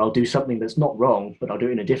I'll do something that's not wrong, but I'll do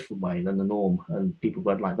it in a different way than the norm, and people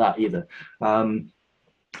won't like that either.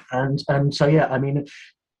 And so yeah, I mean,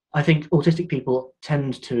 I think autistic people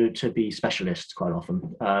tend to be specialists quite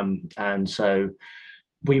often, and so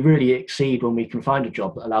we really exceed when we can find a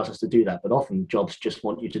job that allows us to do that. But often jobs just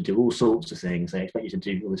want you to do all sorts of things. They expect you to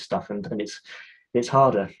do all this stuff, and it's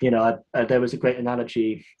harder. There was a great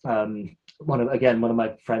analogy one of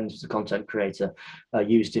my friends is a content creator,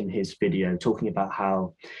 used in his video, talking about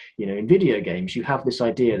how, in video games you have this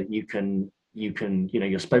idea that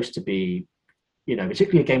you're supposed to be,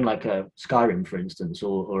 particularly a game like a Skyrim, for instance,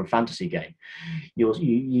 or a fantasy game.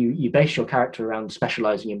 You base your character around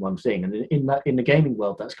specializing in one thing, and in the gaming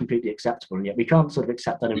world that's completely acceptable, and yet we can't sort of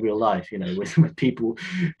accept that in real life, with people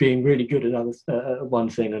being really good at others, one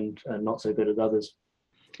thing, and not so good at others.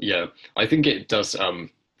 Yeah, I think it does.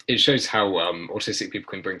 It shows how autistic people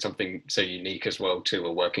can bring something so unique as well to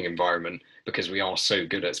a working environment, because we are so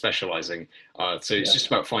good at specializing. So it's just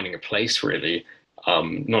about finding a place, really,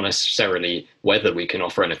 not necessarily whether we can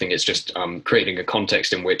offer anything. It's just creating a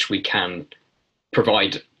context in which we can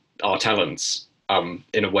provide our talents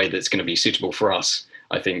in a way that's going to be suitable for us,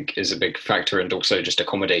 I think is a big factor. And also just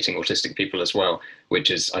accommodating autistic people as well, which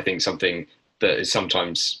is, I think, something that is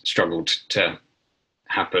sometimes struggled to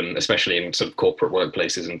happen, especially in sort of corporate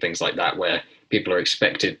workplaces and things like that, where people are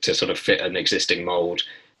expected to sort of fit an existing mold,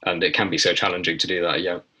 and it can be so challenging to do that.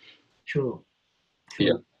 Yeah. Sure.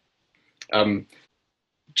 Yeah. Do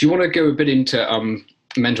you want to go a bit into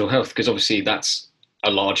mental health? Because obviously that's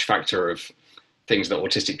a large factor of things that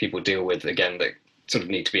autistic people deal with, again, that sort of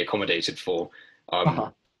need to be accommodated for.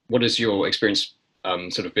 What has your experience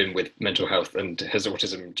sort of been with mental health, and has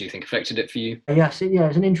autism, do you think, affected it for you? Yes,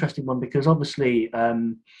 it's an interesting one, because obviously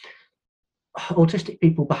autistic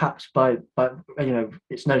people, perhaps by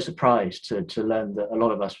it's no surprise to learn that a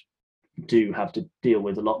lot of us do have to deal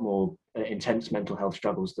with a lot more intense mental health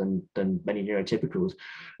struggles than many neurotypicals.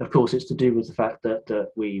 Of course, it's to do with the fact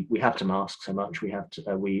that we have to mask so much. We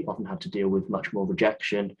often have to deal with much more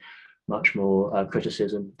rejection, much more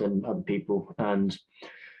criticism than other people, and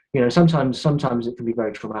sometimes it can be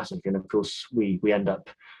very traumatic. And of course, we end up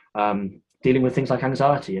dealing with things like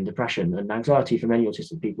anxiety and depression. And anxiety for many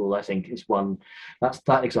autistic people, I think, is one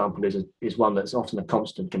that example is one that's often a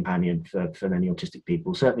constant companion for many autistic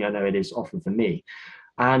people. Certainly, I know it is often for me.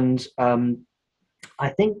 And I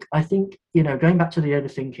think going back to the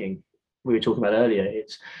overthinking we were talking about earlier,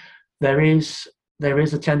 there is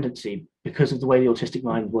a tendency, because of the way the autistic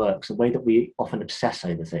mind works, the way that we often obsess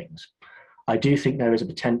over things. I do think there is a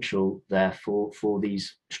potential there for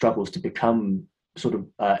these struggles to become sort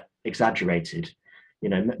of exaggerated,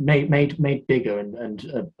 made bigger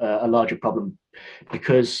and a larger problem,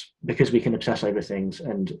 because we can obsess over things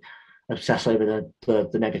and obsess over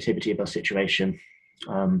the negativity of our situation.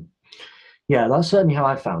 That's certainly how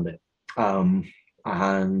I found it.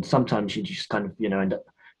 And sometimes you just kind of end up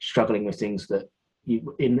struggling with things that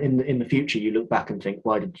you in the future you look back and think,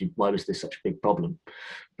 why was this such a big problem?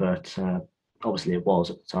 But obviously it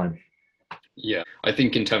was at the time. Yeah, I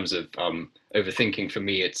think in terms of overthinking, for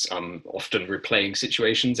me, it's often replaying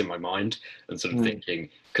situations in my mind and sort of thinking,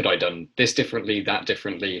 could I done this differently, that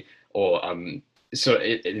differently, or so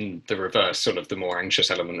in the reverse, sort of the more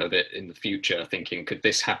anxious element of it in the future, thinking, could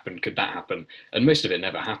this happen, could that happen? And most of it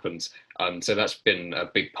never happens. So that's been a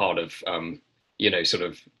big part of sort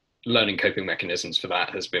of learning coping mechanisms for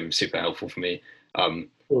that has been super helpful for me.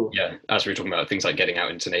 Yeah, as we were talking about things like getting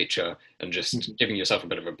out into nature and just giving yourself a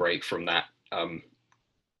bit of a break from that,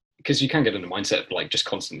 because you can get in the mindset of like just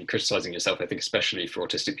constantly criticizing yourself. I think especially for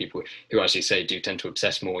autistic people who, as you say, do tend to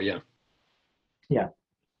obsess more. Yeah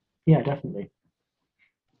Definitely.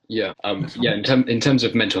 Yeah, in terms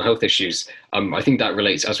of mental health issues, I think that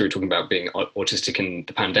relates, as we were talking about being autistic in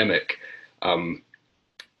the pandemic.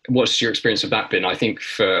 What's your experience of that been? I think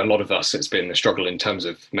for a lot of us, it's been a struggle in terms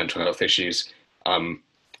of mental health issues.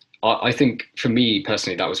 I think for me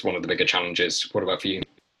personally, that was one of the bigger challenges. What about for you?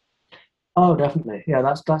 Oh, definitely. Yeah,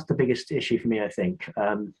 that's the biggest issue for me, I think.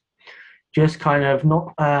 Just kind of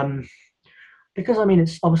not because I mean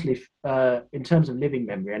it's obviously in terms of living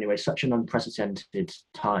memory anyway, such an unprecedented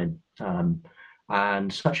time,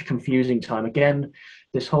 and such a confusing time. Again,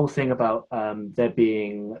 this whole thing about there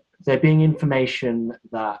being information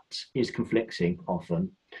that is conflicting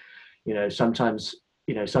often. Sometimes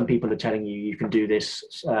some people are telling you can do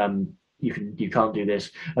this, you can't do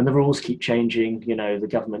this, and the rules keep changing. The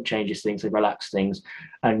government changes things, they relax things,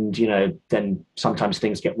 and then sometimes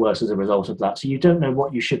things get worse as a result of that. So you don't know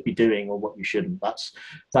what you should be doing or what you shouldn't. That's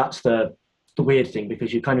the weird thing,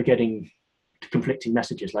 because you're kind of getting conflicting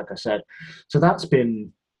messages, like I said. So that's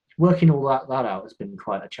been working all that out has been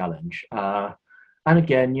quite a challenge. And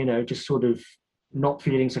again, just sort of not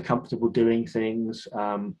feeling so comfortable doing things,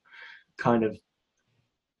 kind of,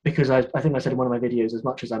 because I think I said in one of my videos, as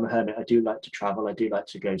much as I'm a hermit, I do like to travel. I do like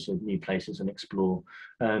to go to new places and explore,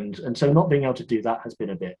 and so not being able to do that has been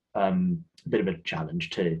a bit of a challenge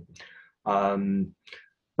too.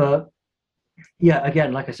 But yeah,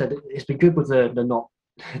 again, like I said, it's been good with the not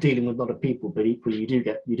dealing with a lot of people, but equally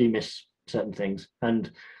you do miss certain things,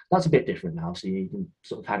 and that's a bit different now. So you can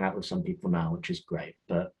sort of hang out with some people now, which is great.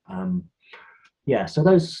 But yeah, so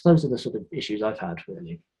those are the sort of issues I've had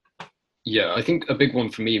really. Yeah, I think a big one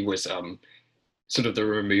for me was sort of the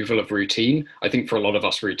removal of routine. I think for a lot of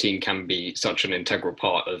us, routine can be such an integral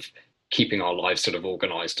part of keeping our lives sort of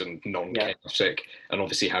organized and Yeah. non-chaotic. And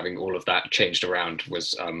obviously, having all of that changed around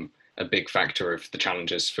was a big factor of the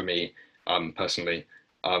challenges for me personally.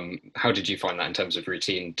 How did you find that in terms of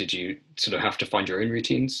routine? Did you sort of have to find your own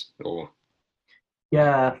routines, or?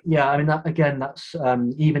 Yeah. I mean, that again, that's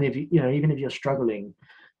even if even if you're struggling,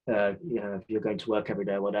 if you're going to work every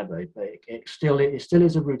day or whatever, it still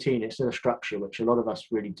is a routine. It's still a structure, which a lot of us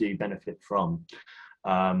really do benefit from.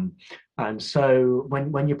 Um, and so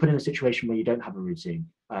when you're put in a situation where you don't have a routine,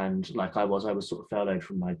 and like I was sort of furloughed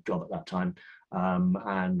from my job at that time,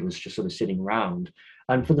 and was just sort of sitting around.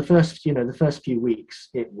 And for the first few weeks,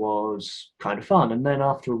 it was kind of fun, and then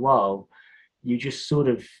after a while, you just sort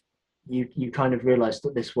of you kind of realized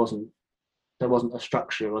that there wasn't a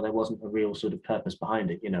structure or there wasn't a real sort of purpose behind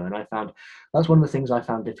it, and I found that's one of the things I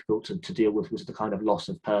found difficult to deal with, was the kind of loss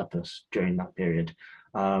of purpose during that period.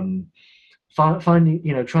 um,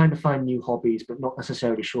 Finding, trying to find new hobbies but not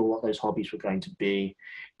necessarily sure what those hobbies were going to be,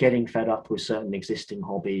 getting fed up with certain existing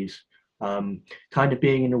hobbies, kind of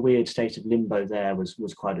being in a weird state of limbo there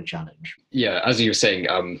was quite a challenge. Yeah, as you were saying,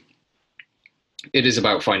 it is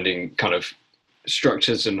about finding kind of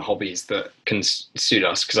structures and hobbies that can suit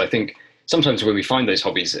us, because I think sometimes when we find those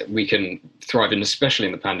hobbies we can thrive in, especially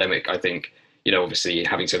in the pandemic. I think, obviously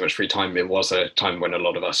having so much free time, it was a time when a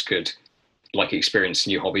lot of us could like experience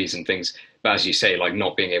new hobbies and things. But as you say, like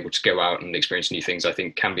not being able to go out and experience new things, I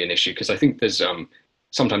think can be an issue, because I think there's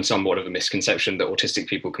sometimes somewhat of a misconception that autistic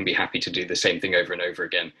people can be happy to do the same thing over and over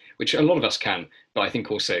again, which a lot of us can. But I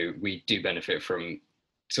think also we do benefit from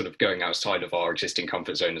sort of going outside of our existing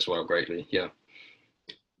comfort zone as well greatly. Yeah.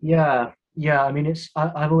 Yeah. I mean,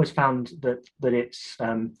 I've always found that it's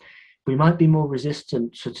we might be more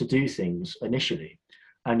resistant to do things initially,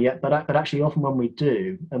 and yet, but actually, often when we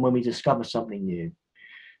do, and when we discover something new,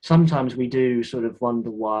 sometimes we do sort of wonder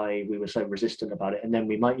why we were so resistant about it, and then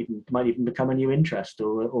we might even become a new interest,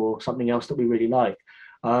 or something else that we really like.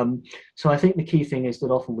 So I think the key thing is that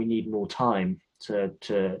often we need more time to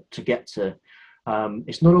get to.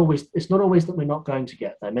 It's not always that we're not going to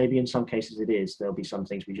get there. Maybe in some cases it is. There'll be some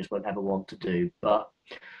things we just won't ever want to do, but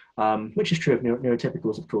which is true of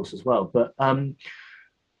neurotypicals, of course, as well.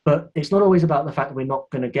 But it's not always about the fact that we're not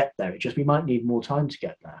going to get there. It's just we might need more time to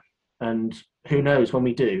get there. And who knows, when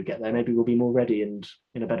we do get there, maybe we'll be more ready and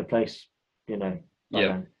in a better place, by Yeah,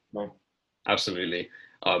 then. No. absolutely.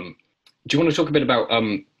 Do you want to talk a bit about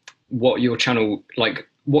what your channel, like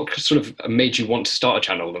what sort of made you want to start a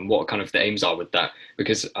channel, and what kind of the aims are with that?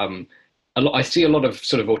 Because I see a lot of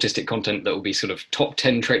sort of autistic content that will be sort of top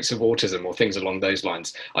 10 traits of autism or things along those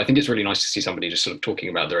lines. I think it's really nice to see somebody just sort of talking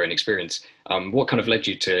about their own experience. What kind of led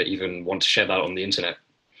you to even want to share that on the internet?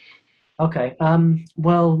 Okay.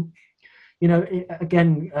 Well,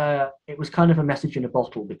 again, it was kind of a message in a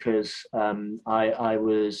bottle, because I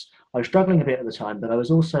was struggling a bit at the time, but I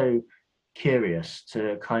was also curious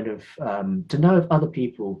to kind of to know if other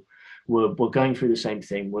people were going through the same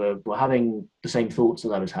thing, were having the same thoughts that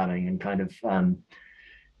I was having, and kind of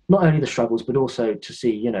not only the struggles, but also to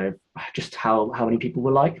see, just how many people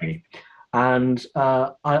were like me. And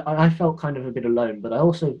I felt kind of a bit alone, but I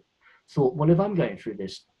also thought, well, if I'm going through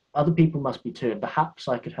this, other people must be too, and perhaps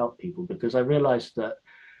I could help people, because I realized that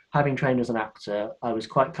having trained as an actor, I was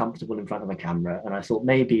quite comfortable in front of a camera, and I thought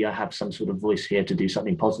maybe I have some sort of voice here to do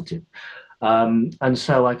something positive. And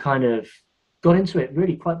so I kind of got into it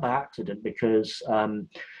really quite by accident, because I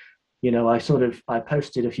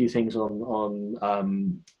posted a few things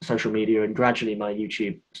on social media, and gradually my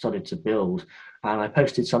YouTube started to build. And I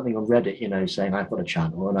posted something on Reddit, saying I've got a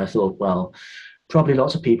channel, and I thought, well, probably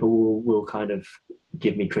lots of people will kind of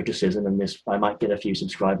give me criticism, and this I might get a few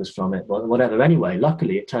subscribers from it, but whatever. Anyway,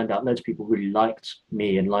 luckily it turned out loads of people really liked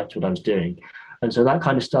me and liked what I was doing, and so that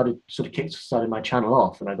kind of started my channel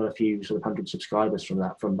off, and I got a few sort of 100 subscribers from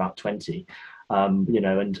that, from about 20. And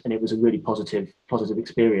it was a really positive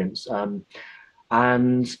experience. And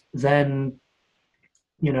then,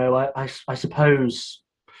 I suppose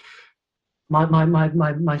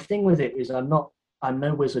my thing with it is I'm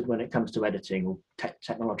no wizard when it comes to editing or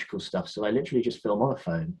technological stuff. So I literally just film on a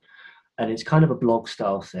phone, and it's kind of a blog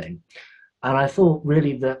style thing. And I thought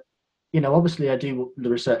really that, obviously I do the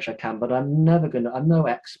research I can, but I'm no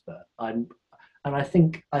expert. And I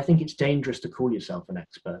think it's dangerous to call yourself an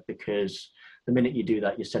expert, because the minute you do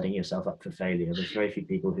that, you're setting yourself up for failure. There's very few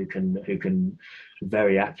people who can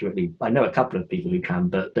very accurately. I know a couple of people who can,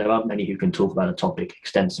 but there aren't many who can talk about a topic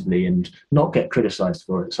extensively and not get criticised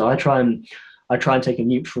for it. So I try and take a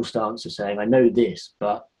neutral stance of saying I know this,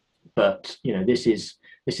 but this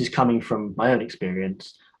is coming from my own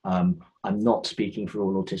experience. I'm not speaking for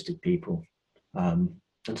all autistic people, and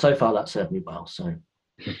so far that's served me well. So.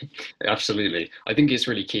 Absolutely. I think it's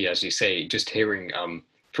really key, as you say, just hearing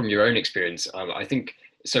from your own experience. I think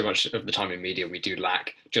so much of the time in media, we do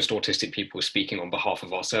lack just autistic people speaking on behalf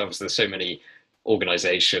of ourselves. There's so many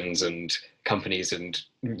organizations and companies and,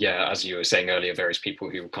 yeah, as you were saying earlier, various people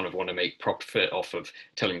who kind of want to make profit off of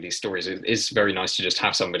telling these stories. It is very nice to just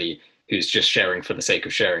have somebody who's just sharing for the sake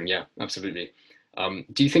of sharing. Yeah, absolutely.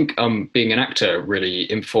 Do you think being an actor really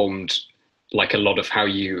informed like a lot of how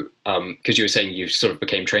you, because you were saying you sort of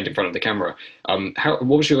became trained in front of the camera. What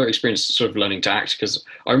was your experience sort of learning to act? Because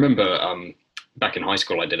I remember back in high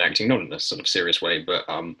school I did acting, not in a sort of serious way, but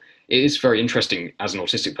it is very interesting as an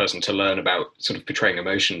autistic person to learn about sort of portraying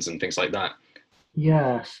emotions and things like that.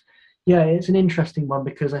 Yes. Yeah, it's an interesting one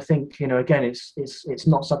because I think, again, it's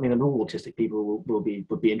not something that all autistic people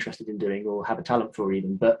would be interested in doing or have a talent for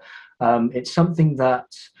even, but it's something that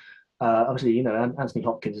obviously, Anthony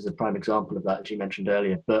Hopkins is a prime example of that, as you mentioned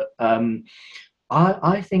earlier. But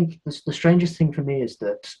I think the strangest thing for me is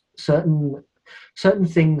that certain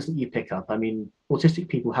things that you pick up. I mean, autistic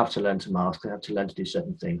people have to learn to mask. They have to learn to do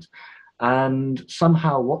certain things, and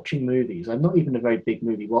somehow watching movies. I'm not even a very big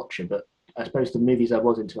movie watcher, but I suppose the movies I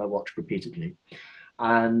was into, I watched repeatedly,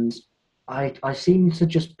 and I seem to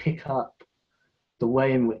just pick up the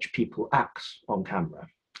way in which people act on camera.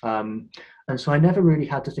 Um, and so I never really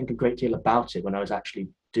had to think a great deal about it when I was actually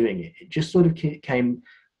doing it. It just sort of came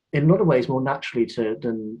in a lot of ways more naturally to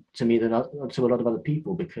me than to a lot of other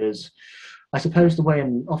people, because I suppose the way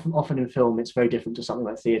often in film it's very different to something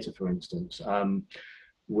like theatre, for instance,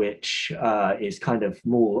 which is kind of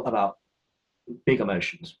more about big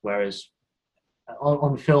emotions, whereas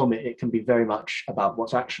on film it can be very much about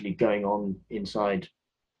what's actually going on inside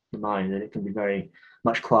the mind, and it can be very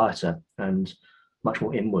much quieter and much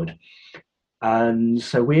more inward. And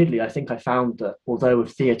so weirdly, I think I found that although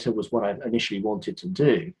theatre was what I initially wanted to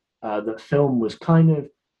do, that film was kind of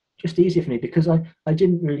just easier for me because I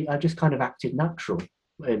just kind of acted natural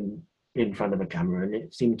in front of a camera, and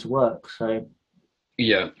it seemed to work. So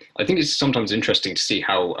Yeah, I think it's sometimes interesting to see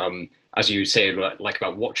how, as you say, like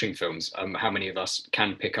about watching films, how many of us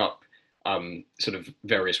can pick up sort of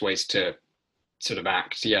various ways to sort of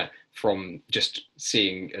act, yeah, from just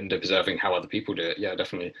seeing and observing how other people do it. Yeah,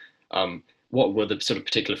 definitely. What were the sort of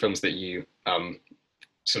particular films that you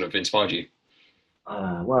sort of inspired you?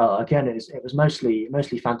 well, again, it was mostly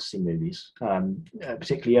fantasy movies,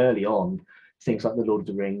 particularly early on. Things like the Lord of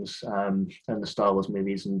the Rings and the Star Wars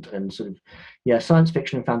movies, and sort of science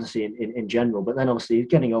fiction and fantasy in general. But then obviously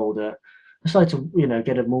getting older, I started to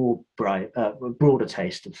get a more broader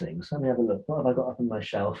taste of things. Let me have a look. What have I got up on my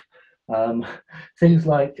shelf? Um, things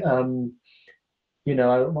like what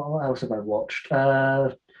else have I watched?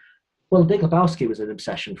 Well, Big Lebowski was an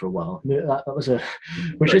obsession for a while. That was which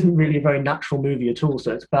Right. isn't really a very natural movie at all,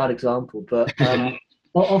 so it's a bad example. But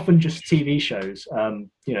often just TV shows,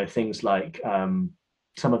 things like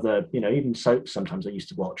some of the, even soaps. Sometimes I used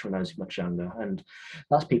to watch when I was much younger, and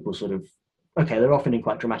that's people sort of okay. They're often in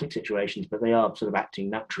quite dramatic situations, but they are sort of acting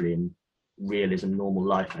naturally in realism, normal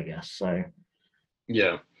life, I guess. So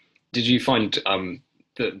Yeah. Did you find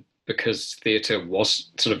that because theatre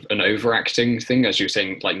was sort of an overacting thing, as you were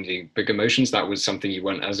saying, like the big emotions, that was something you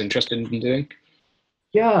weren't as interested in doing?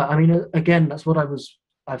 yeah, I mean, again, that's what I was.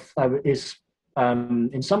 I is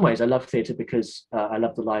in some ways I love theatre because I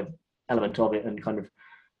love the live element of it and kind of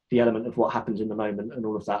the element of what happens in the moment and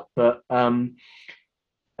all of that. But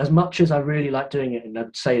as much as I really like doing it, and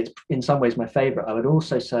I'd say it's in some ways my favorite, I would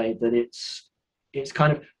also say that it's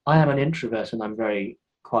kind of I am an introvert and I'm very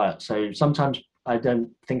quiet, so sometimes I don't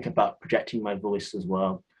think about projecting my voice as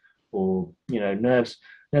well, or nerves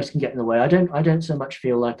can get in the way. I don't so much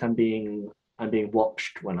feel like I'm being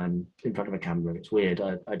watched when I'm in front of a camera. It's weird.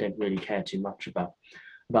 I don't really care too much about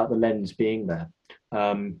the lens being there.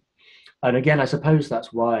 Um, and again, I suppose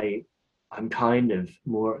that's why I'm kind of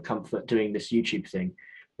more at comfort doing this YouTube thing,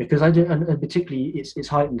 because I do, and particularly it's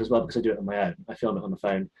heightened as well because I do it on my own. I film it on the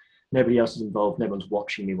phone. Nobody else is involved. No one's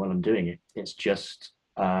watching me while I'm doing it. It's just,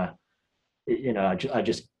 I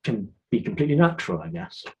just can be completely natural, I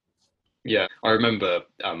guess. Yeah, I remember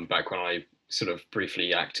back when I sort of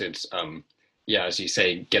briefly acted, yeah, as you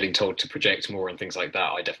say, getting told to project more and things like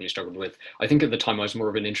that, I definitely struggled with. I think at the time I was more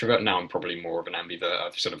of an introvert. Now I'm probably more of an ambivert.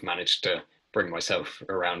 I've sort of managed to bring myself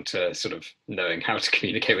around to sort of knowing how to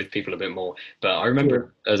communicate with people a bit more. But I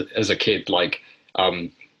remember Sure. as a kid, like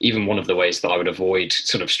even one of the ways that I would avoid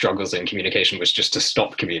sort of struggles in communication was just to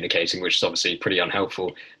stop communicating, which is obviously pretty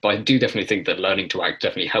unhelpful. But I do definitely think that learning to act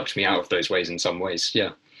definitely helped me out of those ways in some ways.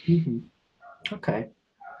 Yeah. Hmm. Okay,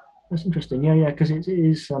 that's interesting. Yeah, yeah, because it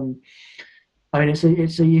is. I mean,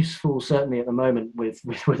 it's a useful, certainly at the moment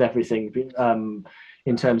with everything,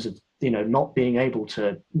 in terms of not being able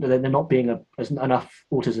to, there not being enough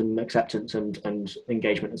autism acceptance and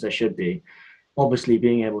engagement as there should be. Obviously,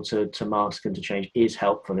 being able to mask and to change is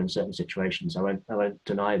helpful in certain situations. I won't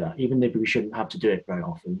deny that. Even if we shouldn't have to do it very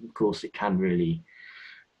often, of course, it can really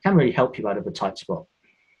help you out of a tight spot.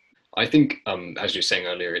 I think, as you were saying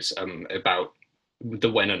earlier, it's about the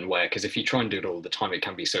when and where, because if you try and do it all the time, it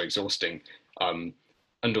can be so exhausting, um,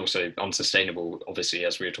 and also unsustainable. Obviously,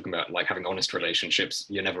 as we were talking about, like having honest relationships,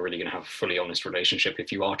 you're never really going to have a fully honest relationship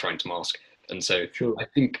if you are trying to mask. And so Sure. I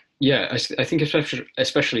think, yeah, I think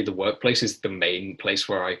especially the workplace is the main place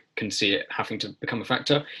where I can see it having to become a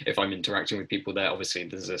factor. If I'm interacting with people there, obviously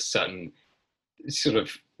there's a certain sort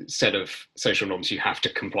of set of social norms you have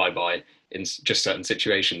to comply by in just certain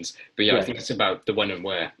situations. But yeah, I Yeah. think it's about the when and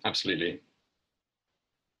where. Absolutely.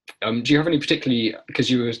 Do you have any particularly, because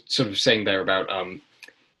you were sort of saying there about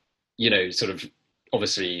sort of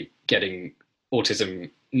obviously getting autism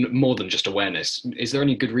more than just awareness. Is there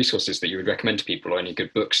any good resources that you would recommend to people, or any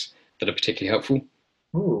good books that are particularly helpful?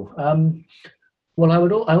 Oh, well,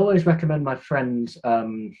 I always recommend my friend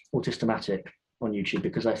Autismatic on YouTube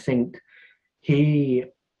because I think he,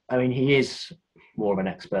 I mean, he is more of an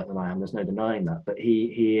expert than I am. There's no denying that, but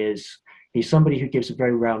he's somebody who gives a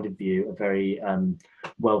very rounded view, a very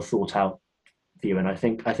well thought out view, and I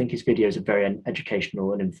think his videos are very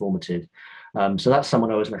educational and informative. So that's someone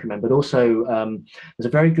I always recommend. But also, there's a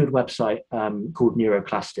very good website called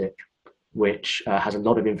Neuroclastic, which has a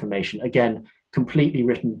lot of information. Again, completely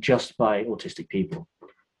written just by autistic people.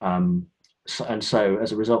 And so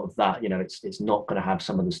as a result of that, it's not going to have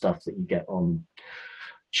some of the stuff that you get on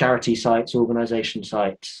charity sites, organization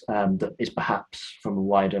sites, that is perhaps from a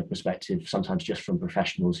wider perspective, sometimes just from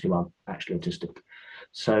professionals who aren't actually autistic.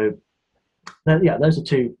 So yeah, those are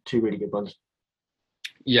two really good ones.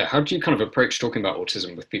 Yeah, how do you kind of approach talking about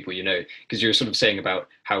autism with people you know? Because you're sort of saying about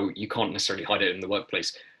how you can't necessarily hide it in the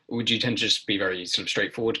workplace. Would you tend to just be very sort of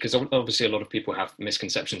straightforward? Because obviously a lot of people have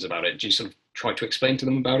misconceptions about it. Do you sort of try to explain to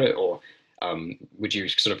them about it, or would you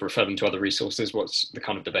sort of refer them to other resources? What's the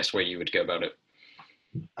kind of the best way you would go about it?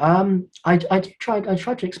 I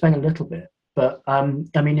tried to explain a little bit, but I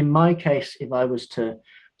mean, in my case, if I was to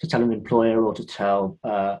tell an employer or to tell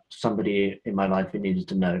somebody in my life who needed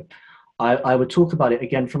to know, I would talk about it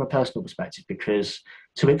again from a personal perspective because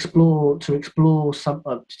to explore to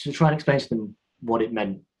try and explain to them what it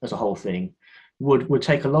meant as a whole thing would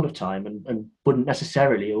take a lot of time and wouldn't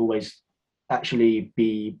necessarily always actually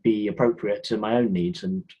be appropriate to my own needs.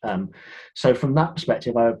 And so from that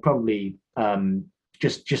perspective, I would probably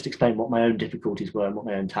just explain what my own difficulties were and what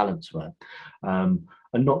my own talents were, and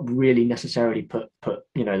not really necessarily put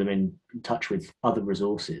them in touch with other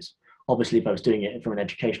resources. Obviously, if I was doing it from an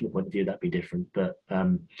educational point of view, that'd be different. But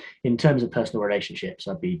in terms of personal relationships,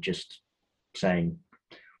 I'd be just saying,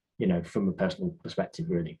 from a personal perspective,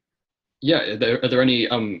 really. Yeah, are there any?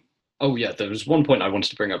 Oh, yeah, there was one point I wanted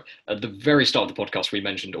to bring up at the very start of the podcast. We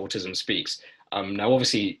mentioned Autism Speaks. Now,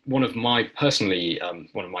 obviously, one of my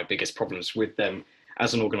biggest problems with them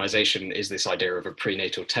as an organisation is this idea of a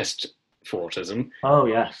prenatal test for autism, Oh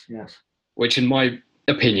yes, yes, which, in my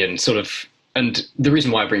opinion, sort of, and the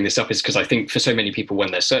reason why I bring this up is because I think for so many people,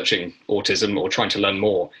 when they're searching autism or trying to learn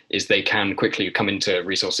more, is they can quickly come into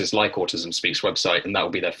resources like Autism Speaks website, and that will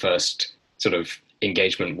be their first sort of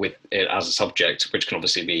engagement with it as a subject, which can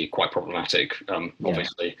obviously be quite problematic, yeah.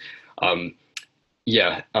 obviously. Um,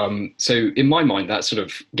 yeah. So in my mind, that sort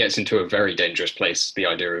of gets into a very dangerous place, the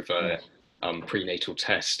idea of a Yes. prenatal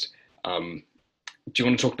test. Um, do you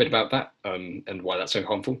want to talk a bit about that, and why that's so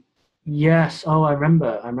harmful? Yes. Oh, I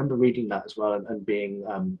remember reading that as well, and being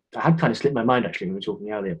I had kind of slipped my mind actually when we were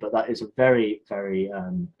talking earlier, but that is a very, very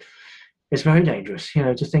it's very dangerous,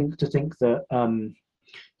 to think that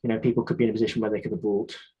people could be in a position where they could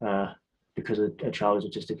abort because a child is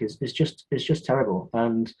autistic is just terrible.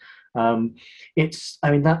 And I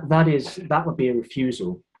mean, that would be a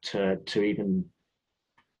refusal to even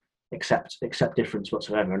accept difference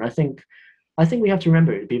whatsoever. And I think we have to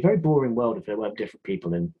remember it'd be a very boring world if there weren't different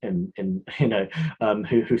people in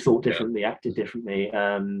who thought Yeah. differently, acted differently.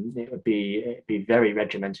 It'd be very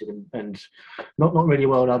regimented and not really a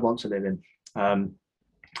world I'd want to live in. Um,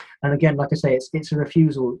 And again, like I say, it's a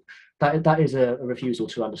refusal. That is a refusal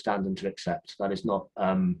to understand and to accept. That is not.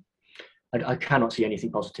 I cannot see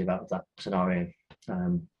anything positive out of that scenario.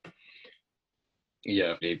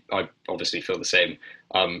 Yeah, I obviously feel the same.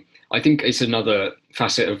 I think it's another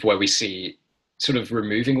facet of where we see sort of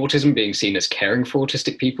removing autism being seen as caring for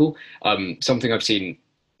autistic people. Something I've seen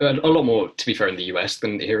a lot more, to be fair, in the US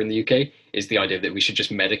than here in the UK is the idea that we should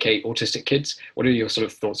just medicate autistic kids. What are your sort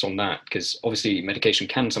of thoughts on that? Because obviously medication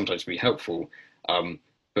can sometimes be helpful,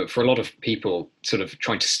 but for a lot of people, sort of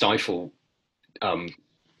trying to stifle, um,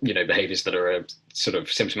 behaviors that are sort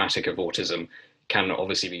of symptomatic of autism can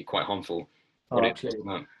obviously be quite harmful. What Oh, are your thoughts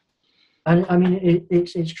absolutely. on that? And I mean,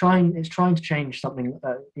 it's trying to change something.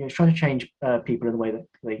 It's trying to change people in a way that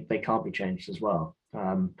they can't be changed as well.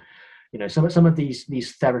 Some of these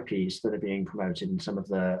therapies that are being promoted and some of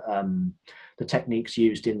the techniques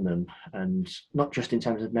used in them, and not just in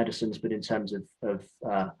terms of medicines, but in terms of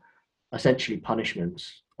essentially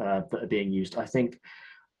punishments that are being used. I think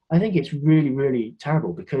it's really, really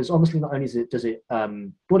terrible because obviously not only does it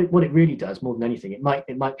what it really does more than anything, it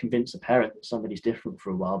might convince a parent that somebody's different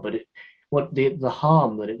for a while, but what the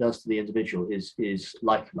harm that it does to the individual is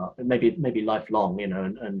lifelong, maybe lifelong,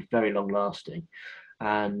 and very long lasting.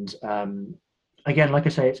 And again, like I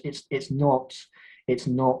say, it's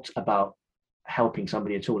not about helping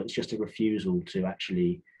somebody at all. It's just a refusal to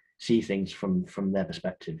actually see things from their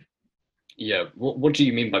perspective. Yeah, what do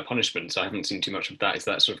you mean by punishments? I haven't seen too much of that. Is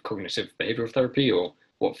that sort of cognitive behavioral therapy, or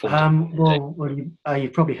what forms of it take? Well,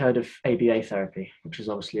 you've probably heard of ABA therapy, which is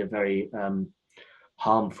obviously a very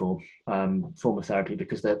harmful form of therapy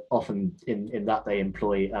because they're often in that they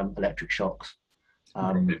employ electric shocks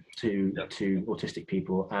Right. Yeah. to autistic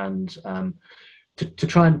people, and to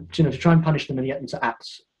try and to try and punish them and get them to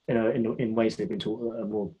act in ways they've been taught are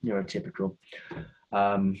more neurotypical.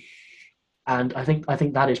 Um, and I think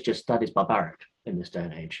that is barbaric in this day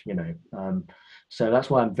and age. So that's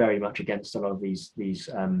why I'm very much against a lot of these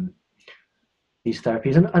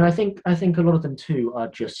therapies, and I think a lot of them too are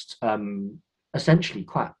just essentially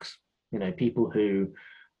quacks. People who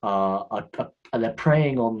are they're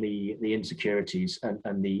preying on the insecurities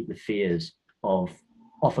and the fears of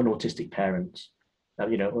often autistic parents,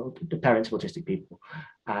 the parents of autistic people,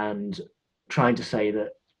 and trying to say that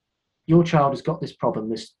your child has got this problem,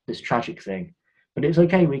 this tragic thing, but it's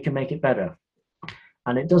okay, we can make it better.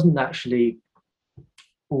 And it doesn't actually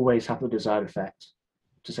always have the desired effect,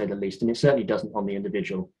 to say the least. And it certainly doesn't on the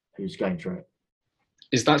individual who's going through it.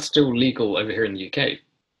 Is that still legal over here in the UK?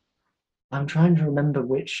 I'm trying to remember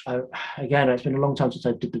which. Again, it's been a long time since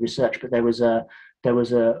I did the research, but there was a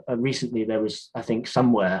recently there was, I think,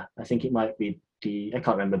 somewhere. I think it might be I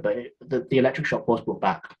can't remember, but the electric shock was brought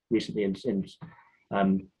back recently in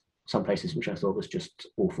some places, which I thought was just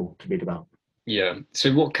awful to read about. Yeah.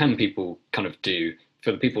 So what can people kind of do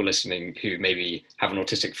for the people listening who maybe have an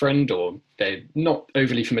autistic friend or they're not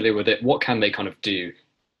overly familiar with it? What can they kind of do,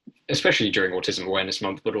 especially during Autism Awareness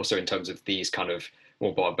Month, but also in terms of these kind of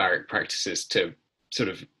more barbaric practices to sort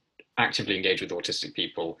of actively engage with autistic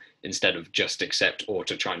people instead of just accept or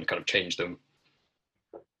to try and kind of change them?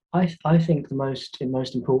 I think the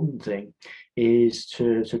most important thing is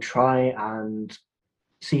to try and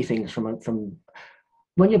see things from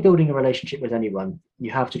when you're building a relationship with anyone,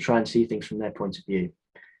 you have to try and see things from their point of view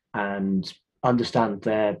and understand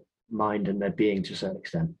their mind and their being to a certain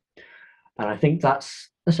extent. And I think that's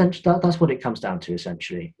essentially that's what it comes down to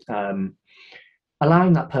essentially.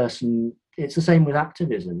 Allowing that person, it's the same with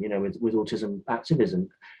activism, with autism activism,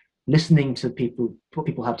 listening to people, what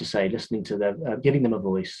people have to say, listening to them, giving them a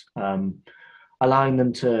voice, allowing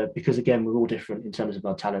them to, because again, we're all different in terms of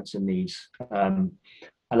our talents and needs,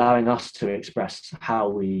 allowing us to express how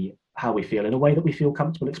we feel in a way that we feel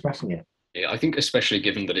comfortable expressing it. Yeah, I think especially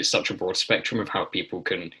given that it's such a broad spectrum of how people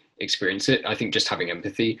can experience it, I think just having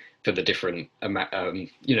empathy for the different,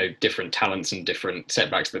 different talents and different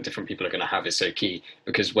setbacks that different people are going to have is so key.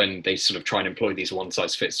 Because when they sort of try and employ these one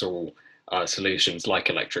size fits all solutions like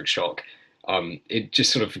electric shock, it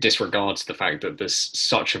just sort of disregards the fact that there's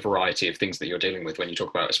such a variety of things that you're dealing with when you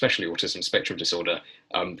talk about, especially autism spectrum disorder.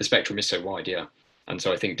 The spectrum is so wide, yeah. And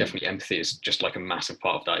so I think definitely empathy is just like a massive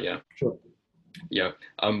part of that, yeah. Sure. Yeah.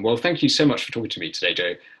 Well, thank you so much for talking to me today,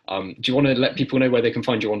 Joe. Do you want to let people know where they can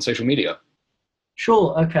find you on social media?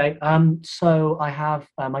 Sure. Okay. So I have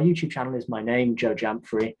my YouTube channel is my name, Joe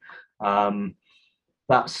Jamfrey. Um,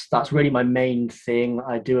 that's really my main thing.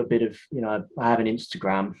 I do a bit of, I have an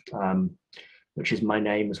Instagram, which is my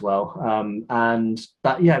name as well. And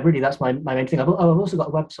that, yeah, really, that's my main thing. I've also got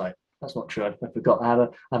a website. That's not true. I forgot. I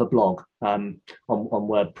have a blog on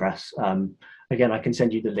WordPress. Again, I can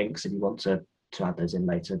send you the links if you want to to add those in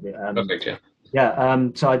later. But, Perfect. Yeah. yeah,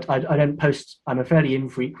 so I don't post. I'm a fairly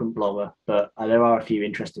infrequent blogger, but there are a few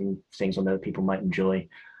interesting things on there that people might enjoy.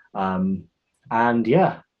 And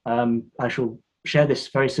yeah, I shall share this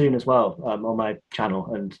very soon as well on my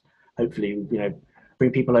channel, and hopefully,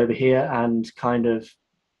 bring people over here and kind of,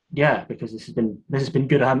 yeah, because this has been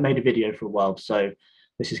good. I haven't made a video for a while, so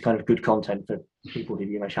this is kind of good content for people who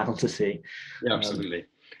view my channel to see. Yeah, absolutely.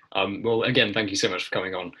 Well, again, thank you so much for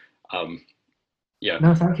coming on. Yeah,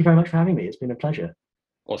 No, thank you very much for having me. It's been a pleasure.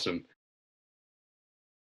 awesome.